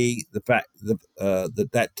to see the fact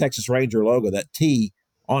that Texas Ranger logo, that T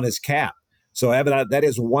on his cap. So, Evan, that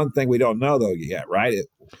is one thing we don't know though yet, right?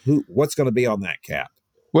 What's going to be on that cap?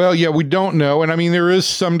 Well, yeah, we don't know. And I mean, there is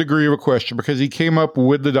some degree of a question because he came up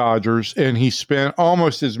with the Dodgers and he spent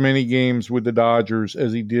almost as many games with the Dodgers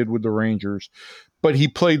as he did with the Rangers. But he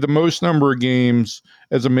played the most number of games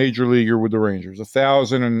as a major leaguer with the Rangers,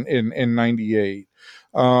 1,098.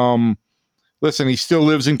 Listen, he still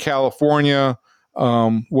lives in California.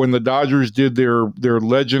 When the Dodgers did their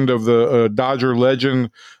legend of the Dodger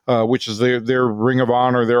legend, which is their Ring of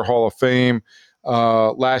Honor, their Hall of Fame,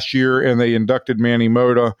 last year, and they inducted Manny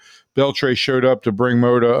Mota, Beltre showed up to bring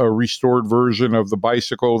Mota a restored version of the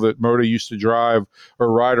bicycle that Mota used to drive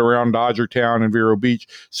or ride around Dodger Town and Vero Beach.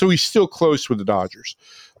 So he's still close with the Dodgers.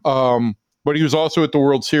 But he was also at the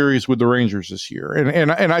World Series with the Rangers this year.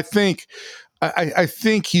 And I think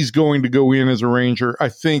he's going to go in as a Ranger. I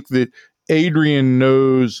think that Adrian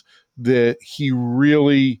knows that he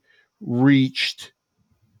really reached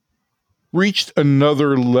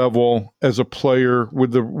another level as a player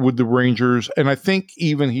with the Rangers. And I think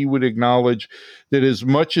even he would acknowledge that as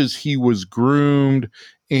much as he was groomed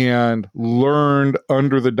and learned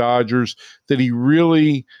under the Dodgers, that he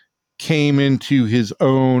really came into his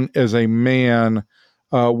own as a man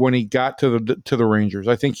when he got to the Rangers.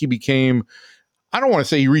 I think he became, I don't want to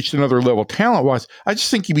say he reached another level talent-wise. I just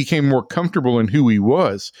think he became more comfortable in who he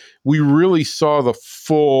was. We really saw the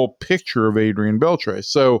full picture of Adrian Beltre.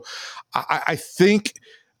 So I think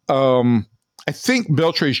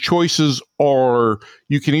Beltre's choices are,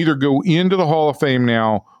 you can either go into the Hall of Fame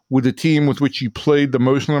now with the team with which you played the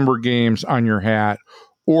most number of games on your hat,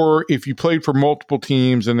 or if you played for multiple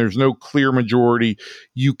teams and there's no clear majority,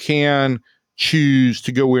 you can choose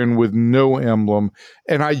to go in with no emblem.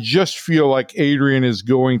 And I just feel like Adrian is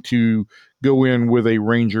going to go in with a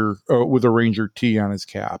Ranger T on his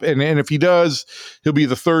cap. And if he does, he'll be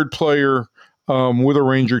the third player with a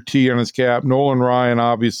Ranger T on his cap. Nolan Ryan,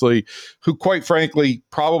 obviously, who quite frankly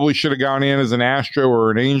probably should have gone in as an Astro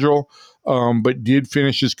or an Angel, but did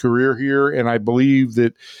finish his career here. And I believe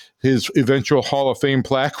that his eventual Hall of Fame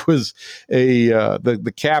plaque was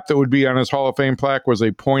the cap that would be on his Hall of Fame plaque was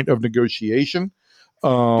a point of negotiation.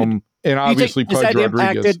 And obviously Pudge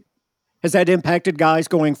Rodriguez. Has that impacted guys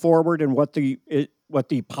going forward and what the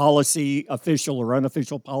policy, official or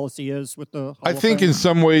unofficial policy is with the Hall I of think Fame? in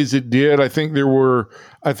some ways it did. I think there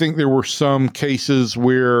were some cases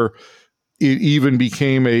where it even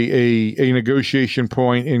became a negotiation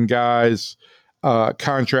point in guys'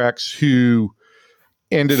 contracts who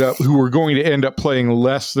were going to end up playing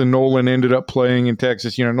less than Nolan ended up playing in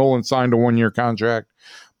Texas. Nolan signed a 1-year contract,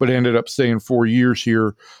 but ended up staying 4 years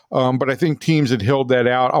here. But I think teams had held that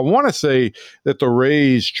out. I want to say that the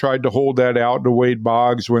Rays tried to hold that out to Wade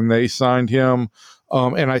Boggs when they signed him.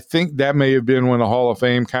 And I think that may have been when the Hall of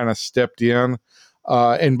Fame kind of stepped in.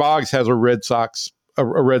 And Boggs has a Red Sox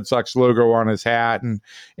logo on his hat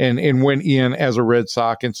and went in as a Red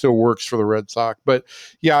Sox and still works for the Red Sox. But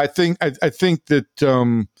yeah, I think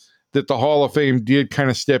that that the Hall of Fame did kind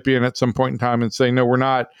of step in at some point in time and say, no, we're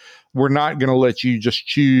not going to let you just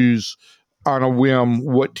choose on a whim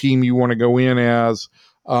what team you want to go in as.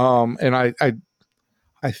 And I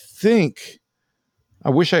think, I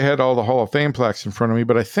wish I had all the Hall of Fame plaques in front of me,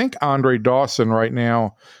 but I think Andre Dawson right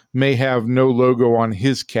now may have no logo on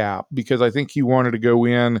his cap because I think he wanted to go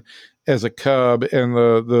in as a Cub, and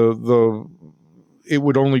the it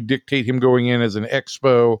would only dictate him going in as an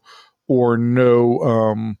Expo or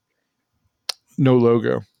no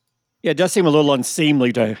logo. Yeah, it does seem a little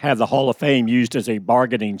unseemly to have the Hall of Fame used as a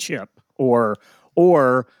bargaining chip or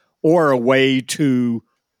a way to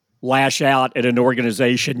lash out at an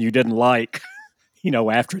organization you didn't like,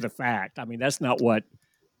 after the fact. I mean, that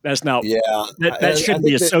shouldn't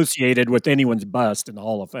be associated with anyone's bust in the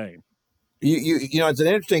Hall of Fame. It's an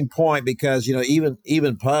interesting point because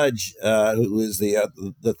even Pudge, who is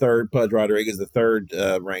the third, Pudge Rodriguez, the third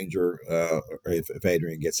Ranger, if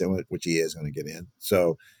Adrian gets in, which he is going to get in.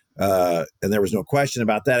 So, and there was no question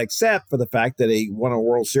about that, except for the fact that he won a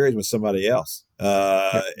World Series with somebody else.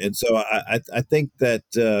 And so I think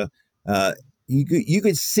that you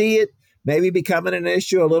could see it maybe becoming an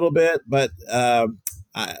issue a little bit, but I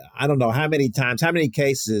don't know how many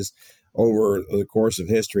cases over the course of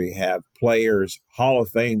history have players, Hall of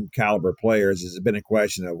Fame caliber players, has been a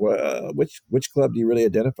question of which club do you really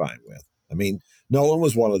identify with? I mean, Nolan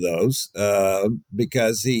was one of those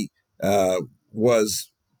because he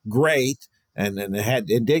was great and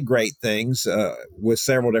did great things with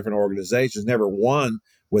several different organizations. Never won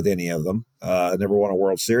with any of them. Never won a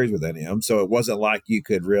World Series with any of them. So it wasn't like you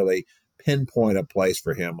could really pinpoint a place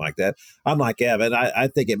for him like that. Unlike Evan, I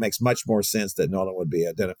think it makes much more sense that Nolan would be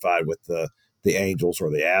identified with the Angels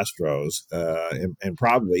or the Astros, and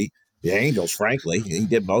probably the Angels. Frankly, he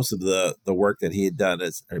did most of the work that he had done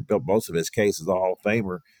or built most of his case as a Hall of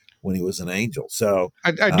Famer when he was an Angel. So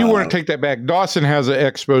I do want to take that back. Dawson has an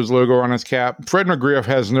Expos logo on his cap. Fred McGriff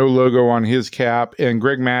has no logo on his cap, and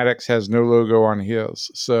Greg Maddux has no logo on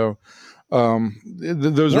his. So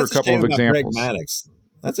those are a couple of examples. Greg Maddux.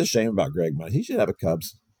 That's a shame about Greg Maddux. He should have a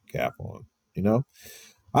Cubs cap on.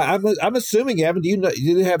 I'm assuming, Evan, do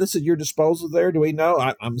you have this at your disposal there? Do we know?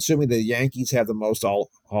 I'm assuming the Yankees have the most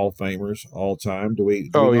Hall of Famers all time. Do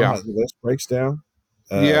we know how the list breaks down?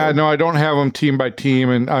 No, I don't have them team by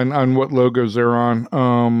team and on what logos they're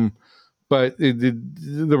on. But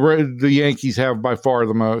the Yankees have by far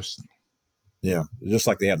the most. Yeah, just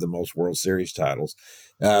like they have the most World Series titles,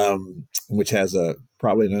 which has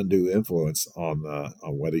probably an undue influence on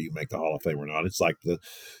whether you make the Hall of Fame or not. It's like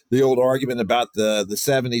the old argument about the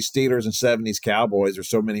 70s Steelers and 70s Cowboys. There's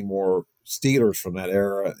so many more Steelers from that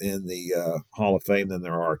era in the Hall of Fame than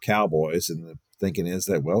there are Cowboys. And the thinking is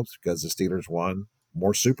that, well, it's because the Steelers won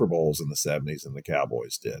more Super Bowls in the 70s than the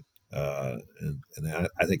Cowboys did. And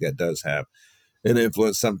I think that does have an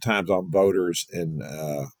influence sometimes on voters and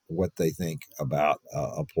what they think about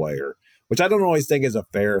a player, which I don't always think is a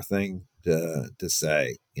fair thing to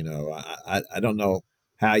say. I don't know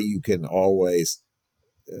how you can always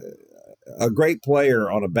a great player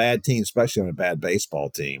on a bad team, especially on a bad baseball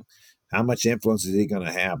team. How much influence is he going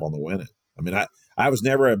to have on the winning? I mean, I was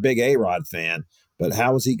never a big A-Rod fan, but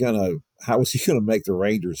how was he going to make the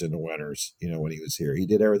Rangers into winners? When he was here, he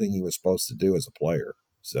did everything he was supposed to do as a player.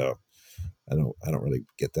 So I don't really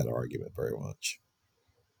get that argument very much.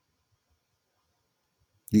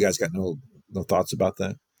 You guys got no thoughts about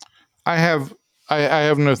that? I have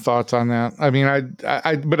no thoughts on that. I mean,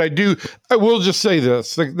 I will just say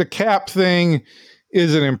this. The cap thing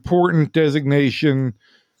is an important designation.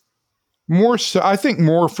 More so, I think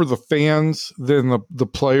more for the fans than the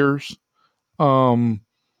players.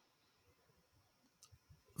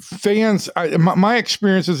 Fans, my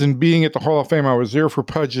experiences in being at the Hall of Fame, I was there for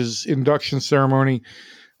Pudge's induction ceremony.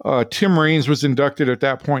 Tim Raines was inducted at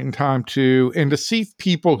that point in time too. And to see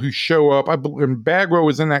people who show up, I believe, and Bagwell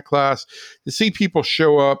was in that class, to see people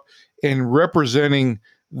show up and representing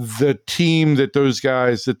the team that those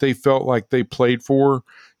guys that they felt like they played for.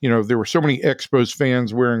 There were so many Expos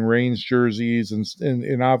fans wearing Raines jerseys,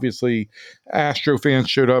 and obviously Astro fans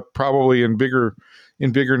showed up probably in bigger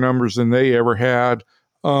numbers than they ever had.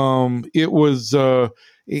 It was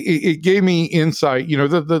it gave me insight.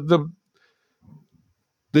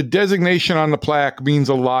 The designation on the plaque means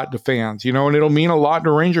a lot to fans, and it'll mean a lot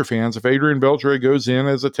to Ranger fans if Adrian Beltre goes in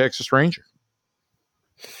as a Texas Ranger.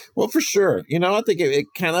 Well, for sure. I think it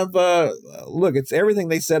kind of, look, it's everything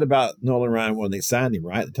they said about Nolan Ryan when they signed him,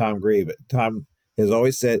 right? Tom Grieve. Tom has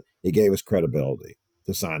always said it gave us credibility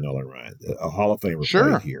to sign Nolan Ryan, a Hall of Famer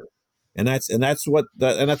played here. And that's what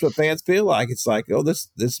fans feel like. It's like, oh, this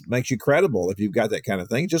makes you credible if you've got that kind of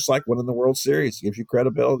thing. Just like winning the World Series gives you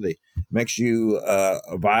credibility, makes you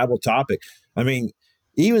a viable topic. I mean,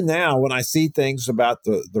 even now when I see things about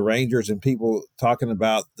the Rangers and people talking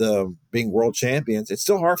about being world champions, it's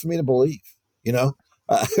still hard for me to believe.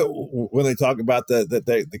 When they talk about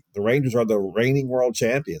the Rangers are the reigning world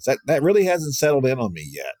champions, that really hasn't settled in on me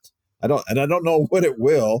yet. I don't know what it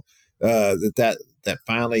will. That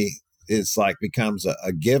finally is like becomes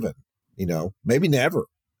a given, maybe never.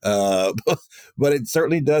 But it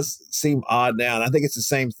certainly does seem odd now. And I think it's the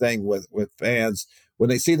same thing with fans. When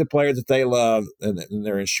they see the players that they love and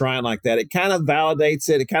they're enshrined like that, it kind of validates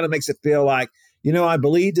it. It kind of makes it feel like, I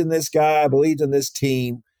believed in this guy, I believed in this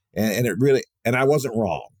team, and it really, and I wasn't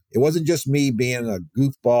wrong. It wasn't just me being a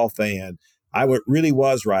goofball fan. Really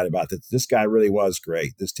was right about this. This guy really was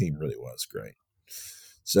great. This team really was great.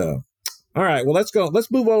 So, all right, well, let's go. Let's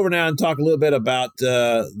move over now and talk a little bit about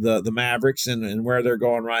the Mavericks and where they're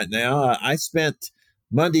going right now. I spent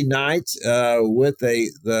Monday night with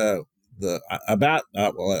about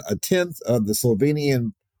a tenth of the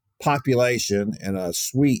Slovenian population in a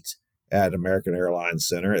suite at American Airlines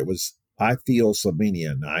Center. It was I Feel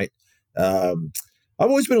Slovenia night. I've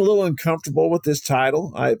always been a little uncomfortable with this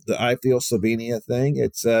title, the I Feel Slovenia thing.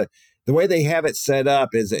 It's the way they have it set up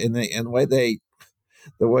is the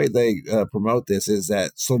way they promote this is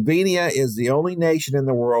that Slovenia is the only nation in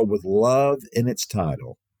the world with love in its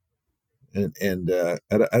title. And I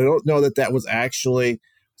don't know that was actually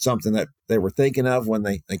something that they were thinking of when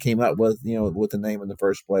they came up with the name in the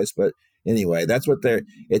first place. But anyway, that's what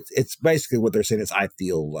it's basically what they're saying is I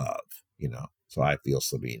feel love, so I feel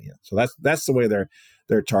Slovenia. So that's the way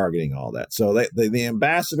they're targeting all that. So the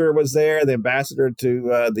ambassador was there, the ambassador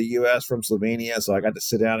to the U.S. from Slovenia. So I got to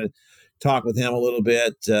sit down and talk with him a little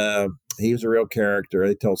bit. He was a real character.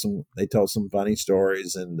 They told some funny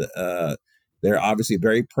stories, and they're obviously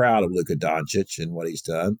very proud of Luka Doncic and what he's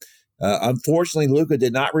done. Unfortunately, Luka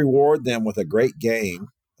did not reward them with a great game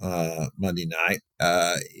Monday night.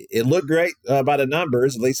 It looked great by the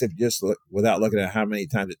numbers, at least if you just look without looking at how many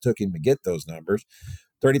times it took him to get those numbers.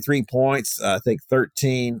 33 points, I think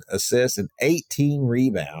 13 assists and 18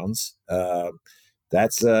 rebounds.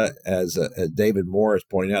 That's, as David Moore is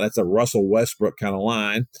pointing out, that's a Russell Westbrook kind of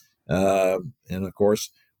line. And, of course,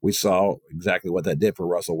 we saw exactly what that did for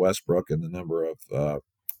Russell Westbrook and the number of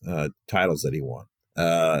titles that he won.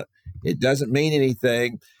 It doesn't mean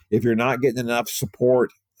anything if you're not getting enough support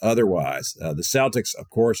otherwise. The Celtics, of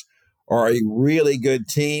course, are a really good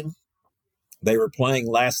team. They were playing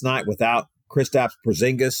last night without Kristaps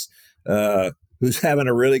Porzingis, who's having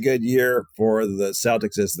a really good year for the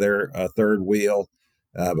Celtics as their third wheel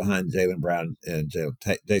behind Jaylen Brown and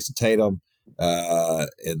Jason Tatum.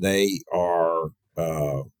 And they are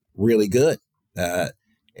really good.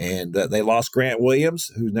 And they lost Grant Williams,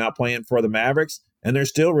 who's now playing for the Mavericks, and they're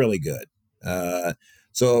still really good.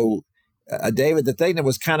 So, David, the thing that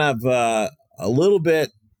was kind of a little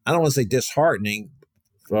bit, I don't want to say disheartening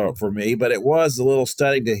for me, but it was a little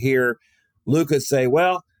stunning to hear Luka say,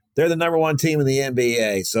 well, they're the number one team in the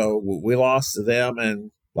NBA, so we lost to them,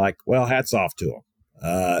 and hats off to them.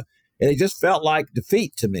 And it just felt like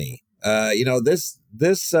defeat to me.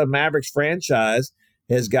 This Mavericks franchise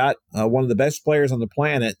has got one of the best players on the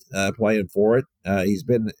planet playing for it. He's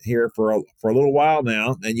been here for a little while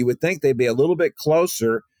now, and you would think they'd be a little bit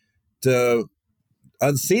closer to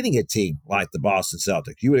unseating a team like the Boston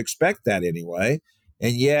Celtics. You would expect that anyway,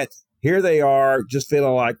 and yet here they are just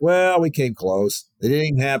feeling like, well, we came close. They didn't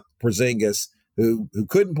even have Porzingis, who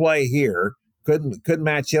couldn't play here, couldn't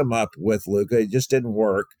match him up with Luka. It just didn't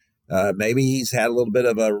work. Maybe he's had a little bit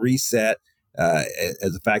of a reset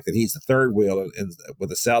as the fact that he's the third wheel with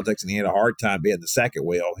the Celtics, and he had a hard time being the second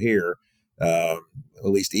wheel here, at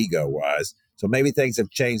least ego-wise. So maybe things have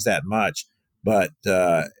changed that much. But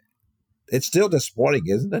it's still disappointing,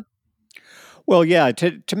 isn't it? Well, yeah.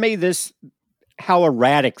 To me, how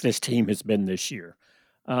erratic this team has been this year.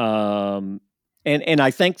 And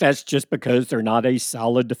I think that's just because they're not a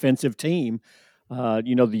solid defensive team.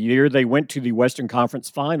 The year they went to the Western Conference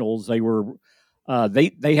Finals, they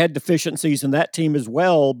had deficiencies in that team as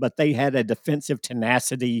well, but they had a defensive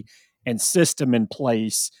tenacity and system in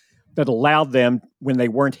place that allowed them, when they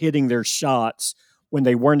weren't hitting their shots, when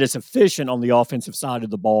they weren't as efficient on the offensive side of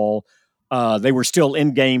the ball, they were still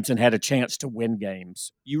in games and had a chance to win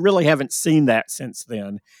games. You really haven't seen that since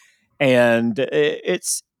then. And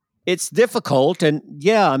it's difficult. And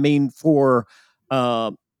yeah, I mean,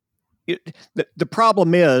 the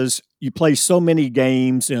problem is you play so many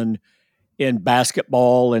games in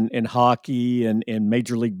basketball and in hockey and in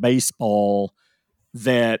Major League Baseball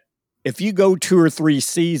that if you go 2 or 3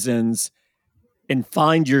 seasons and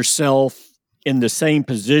find yourself in the same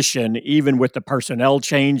position, even with the personnel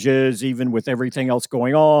changes, even with everything else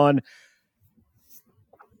going on,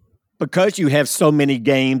 because you have so many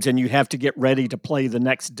games and you have to get ready to play the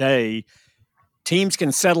next day, teams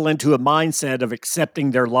can settle into a mindset of accepting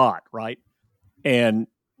their lot, right? And,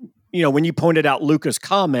 when you pointed out Luka's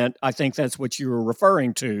comment, I think that's what you were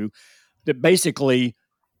referring to, that basically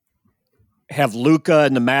have Luka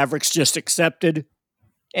and the Mavericks just accepted,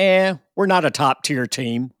 we're not a top-tier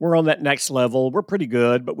team. We're on that next level. We're pretty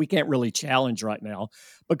good, but we can't really challenge right now,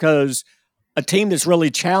 because a team that's really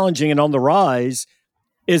challenging and on the rise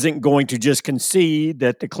isn't going to just concede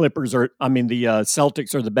that the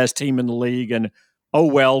Celtics are the best team in the league and, oh,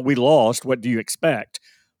 well, we lost. What do you expect?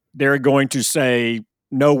 They're going to say,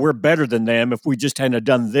 no, we're better than them if we just hadn't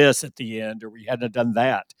done this at the end or we hadn't done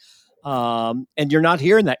that. And you're not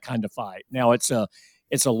hearing that kind of fight. Now, it's a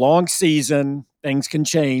long season. Things can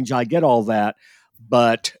change. I get all that.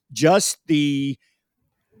 But just the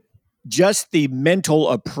mental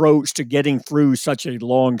approach to getting through such a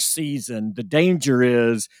long season, the danger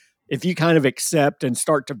is if you kind of accept and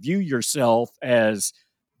start to view yourself as,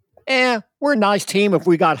 we're a nice team. If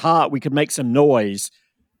we got hot, we could make some noise.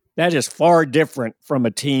 That is far different from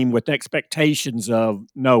a team with expectations of,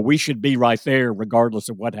 no, we should be right there regardless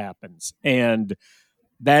of what happens. And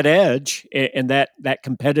that edge and that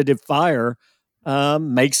competitive fire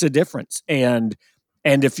makes a difference. And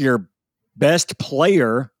if your best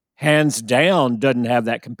player, hands down, doesn't have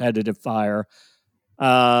that competitive fire,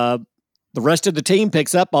 the rest of the team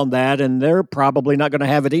picks up on that, and they're probably not going to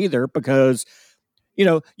have it either, because,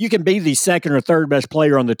 you can be the second or third best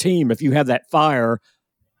player on the team. If you have that fire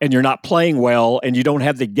and you're not playing well and you don't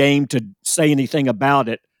have the game to say anything about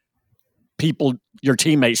it, your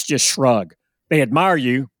teammates just shrug. They admire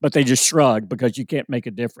you, but they just shrug because you can't make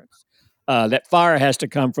a difference. That fire has to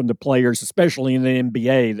come from the players, especially in the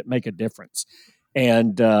NBA, that make a difference.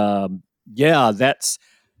 And and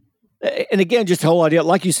again, just the whole idea,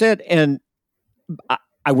 like you said, and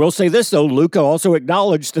I will say this, though, Luka also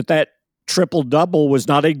acknowledged that triple-double was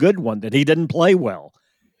not a good one, that he didn't play well.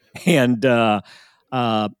 And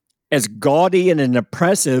as gaudy and as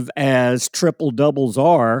impressive as triple-doubles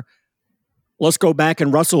are, let's go back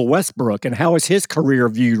and Russell Westbrook, and how is his career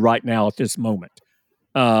viewed right now at this moment?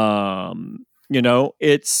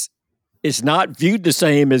 It's not viewed the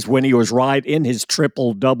same as when he was right in his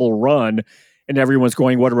triple-double run, and everyone's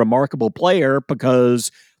going, what a remarkable player, because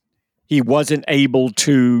he wasn't able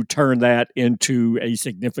to turn that into a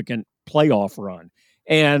significant playoff run.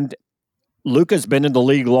 And Luka's been in the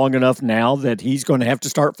league long enough now that he's going to have to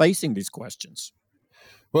start facing these questions.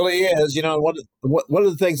 Well, he is. One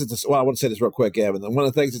of the things I want to say this real quick, Evan. One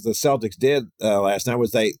of the things that the Celtics did last night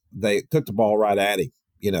was they took the ball right at him.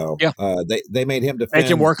 They made him defend. They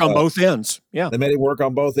can work on both ends. Yeah, they made him work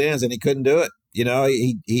on both ends, and he couldn't do it.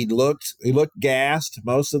 He looked gassed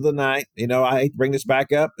most of the night. I hate to bring this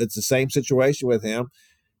back up. It's the same situation with him.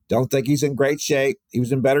 Don't think he's in great shape. He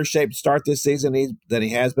was in better shape to start this season than he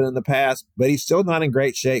has been in the past, but he's still not in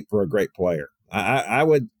great shape for a great player. I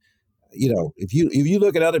would, if you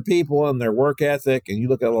look at other people and their work ethic, and you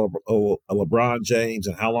look at a LeBron James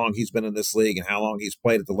and how long he's been in this league and how long he's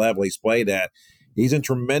played at the level he's played at, he's in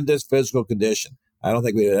tremendous physical condition. I don't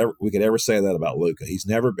think we could ever say that about Luka. He's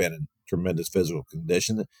never been in tremendous physical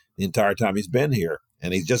condition the entire time he's been here,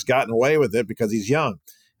 and he's just gotten away with it because he's young.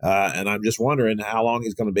 And I'm just wondering how long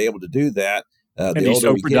he's going to be able to do that. And he's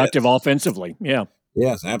so productive offensively. Yeah.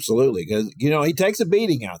 Yes, absolutely. Because, he takes a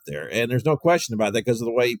beating out there, and there's no question about that because of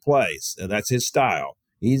the way he plays. And that's his style.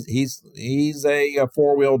 He's a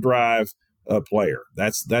four-wheel drive player.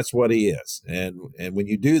 That's what he is. And when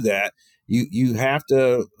you do that, you have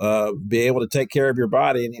to be able to take care of your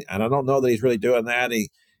body. And I don't know that he's really doing that.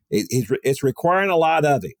 It's requiring a lot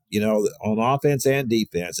of him, on offense and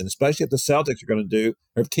defense, and especially if the Celtics are going to do,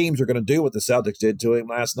 or if teams are going to do what the Celtics did to him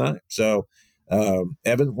last night. So,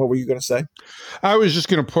 Evan, what were you going to say? I was just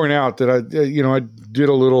going to point out that I did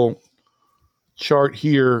a little chart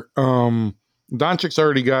here. Doncic's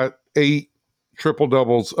already got 8 triple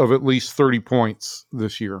doubles of at least 30 points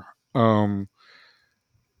this year. And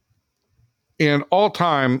all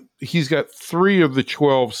time, he's got 3 of the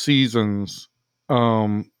 12 seasons,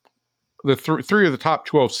 three of the top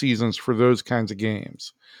 12 seasons for those kinds of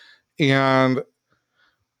games. And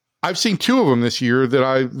I've seen 2 of them this year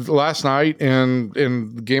last night and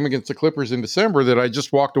the game against the Clippers in December, that I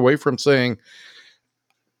just walked away from saying,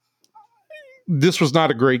 this was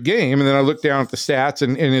not a great game. And then I looked down at the stats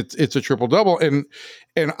and it's a triple double. And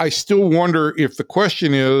I still wonder if the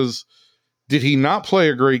question is, did he not play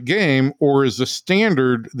a great game, or is the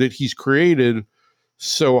standard that he's created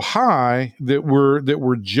so high that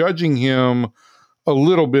we're judging him a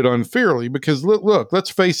little bit unfairly? Because look, let's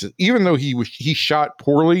face it, even though he shot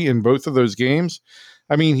poorly in both of those games,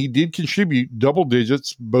 I mean, he did contribute double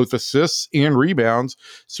digits, both assists and rebounds.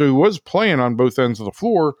 So he was playing on both ends of the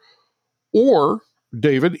floor. Or,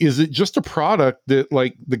 David, is it just a product that,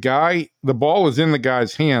 like, the ball is in the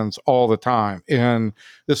guy's hands all the time, and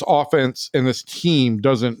this offense and this team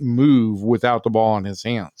doesn't move without the ball in his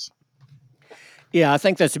hands? Yeah, I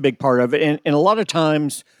think that's a big part of it. And a lot of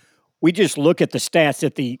times we just look at the stats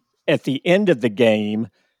at the end of the game,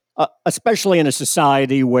 especially in a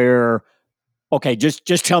society where, okay,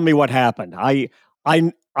 just tell me what happened.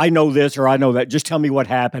 I know this or I know that. Just tell me what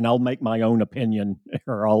happened. I'll make my own opinion,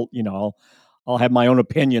 or I'll have my own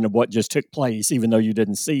opinion of what just took place, even though you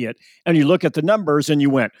didn't see it. And you look at the numbers and you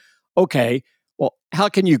went, okay, well, how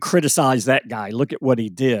can you criticize that guy? Look at what he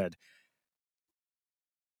did.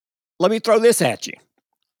 Let me throw this at you.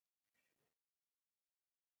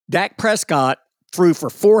 Dak Prescott threw for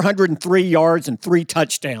 403 yards and 3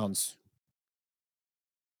 touchdowns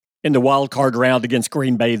in the wild card round against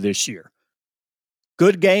Green Bay this year.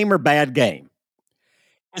 Good game or bad game?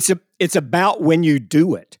 It's about when you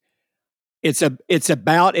do it. It's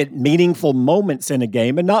about at meaningful moments in a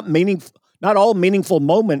game, and not all meaningful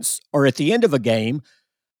moments are at the end of a game,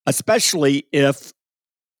 especially if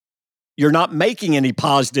you're not making any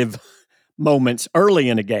positive moments early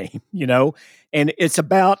in a game, and it's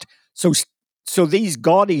about, so these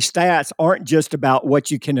gaudy stats aren't just about what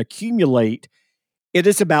you can accumulate. It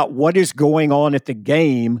is about what is going on at the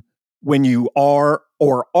game when you are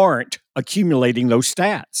or aren't accumulating those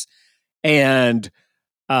stats. And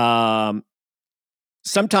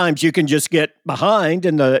sometimes you can just get behind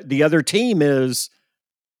and the other team is,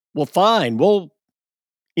 well, fine. Well,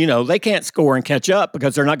 they can't score and catch up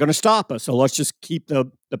because they're not going to stop us. So let's just keep the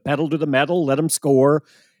pedal to the metal, let them score,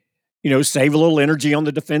 save a little energy on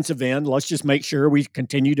the defensive end. Let's just make sure we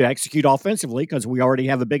continue to execute offensively because we already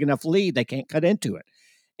have a big enough lead. They can't cut into it.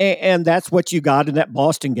 And that's what you got in that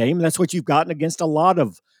Boston game. And that's what you've gotten against a lot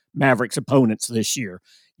of Mavericks opponents this year.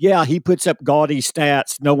 Yeah, he puts up gaudy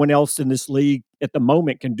stats. No one else in this league at the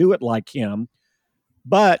moment can do it like him.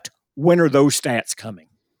 But when are those stats coming?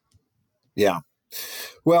 Yeah.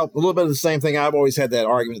 Well, a little bit of the same thing. I've always had that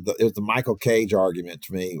argument. It was the Michael Cage argument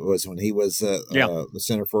to me, was when he was the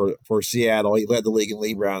center for Seattle. He led the league in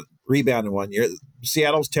rebounding one year.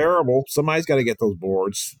 Seattle's terrible. Somebody's got to get those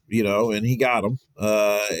boards, and he got them.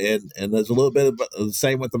 And there's a little bit of the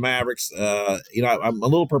same with the Mavericks. I'm a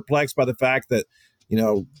little perplexed by the fact that,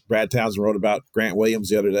 Brad Townsend wrote about Grant Williams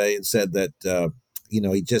the other day and said that,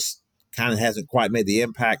 he just kind of hasn't quite made the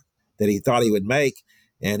impact that he thought he would make.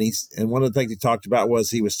 And one of the things he talked about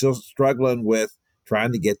was he was still struggling with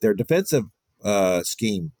trying to get their defensive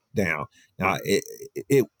scheme down. Now,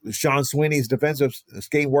 Sean Sweeney's defensive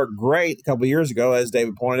scheme worked great a couple of years ago, as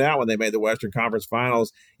David pointed out, when they made the Western Conference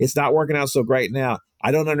Finals. It's not working out so great now.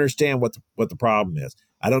 I don't understand what the problem is.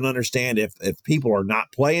 I don't understand if people are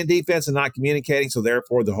not playing defense and not communicating, so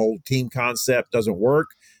therefore the whole team concept doesn't work.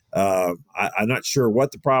 I'm not sure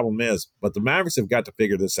what the problem is, but the Mavericks have got to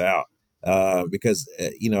figure this out. Because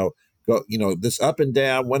this up and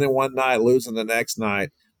down, winning one night, losing the next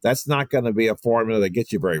night, that's not going to be a formula that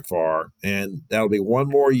gets you very far, and that'll be one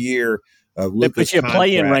more year of Luka's contract. It puts you a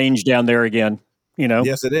play-in range down there again.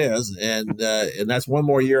 Yes, it is, and that's one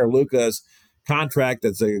more year of Luka's contract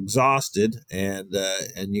that's exhausted, and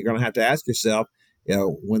you're going to have to ask yourself,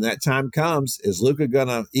 when that time comes, is Luka going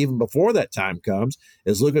to, even before that time comes,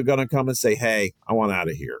 is Luka going to come and say, "Hey, I want out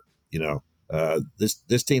of here"?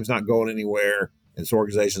 This team's not going anywhere, and this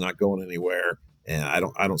organization's not going anywhere, and I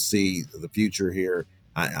don't see the future here.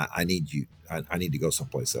 I need you. I need to go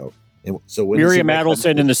someplace else. And so when Miriam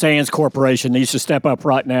Adelson and the Sands Corporation needs to step up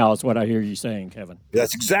right now, is what I hear you saying, Kevin.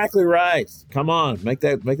 That's exactly right. Come on, make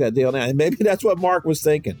that deal now. And maybe that's what Mark was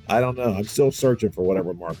thinking. I don't know. I'm still searching for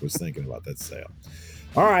whatever Mark was thinking about that sale.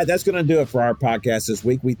 All right, that's going to do it for our podcast this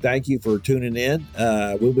week. We thank you for tuning in.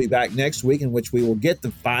 We'll be back next week, in which we will get the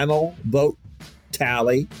final vote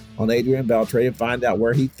tally on Adrian Beltre and find out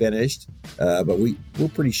where he finished. But we're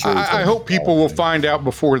pretty sure. I hope people will find out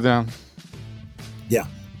before then. Yeah.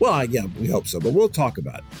 Well, yeah, we hope so, but we'll talk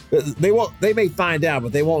about it. They may find out,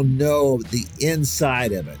 but they won't know the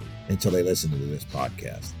inside of it until they listen to this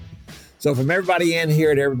podcast. So from everybody in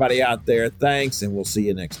here to everybody out there, thanks, and we'll see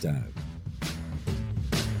you next time.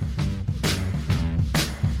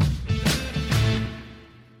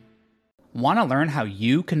 Want to learn how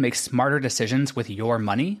you can make smarter decisions with your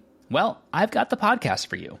money? Well, I've got the podcast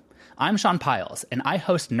for you. I'm Sean Piles, and I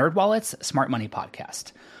host NerdWallet's Smart Money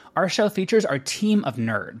Podcast. Our show features our team of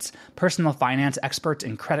nerds, personal finance experts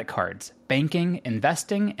in credit cards, banking,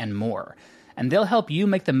 investing, and more. And they'll help you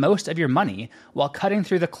make the most of your money while cutting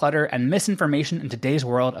through the clutter and misinformation in today's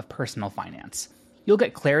world of personal finance. You'll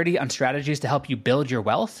get clarity on strategies to help you build your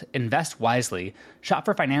wealth, invest wisely, shop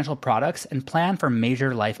for financial products, and plan for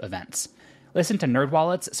major life events. Listen to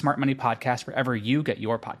NerdWallet's Smart Money Podcast wherever you get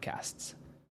your podcasts.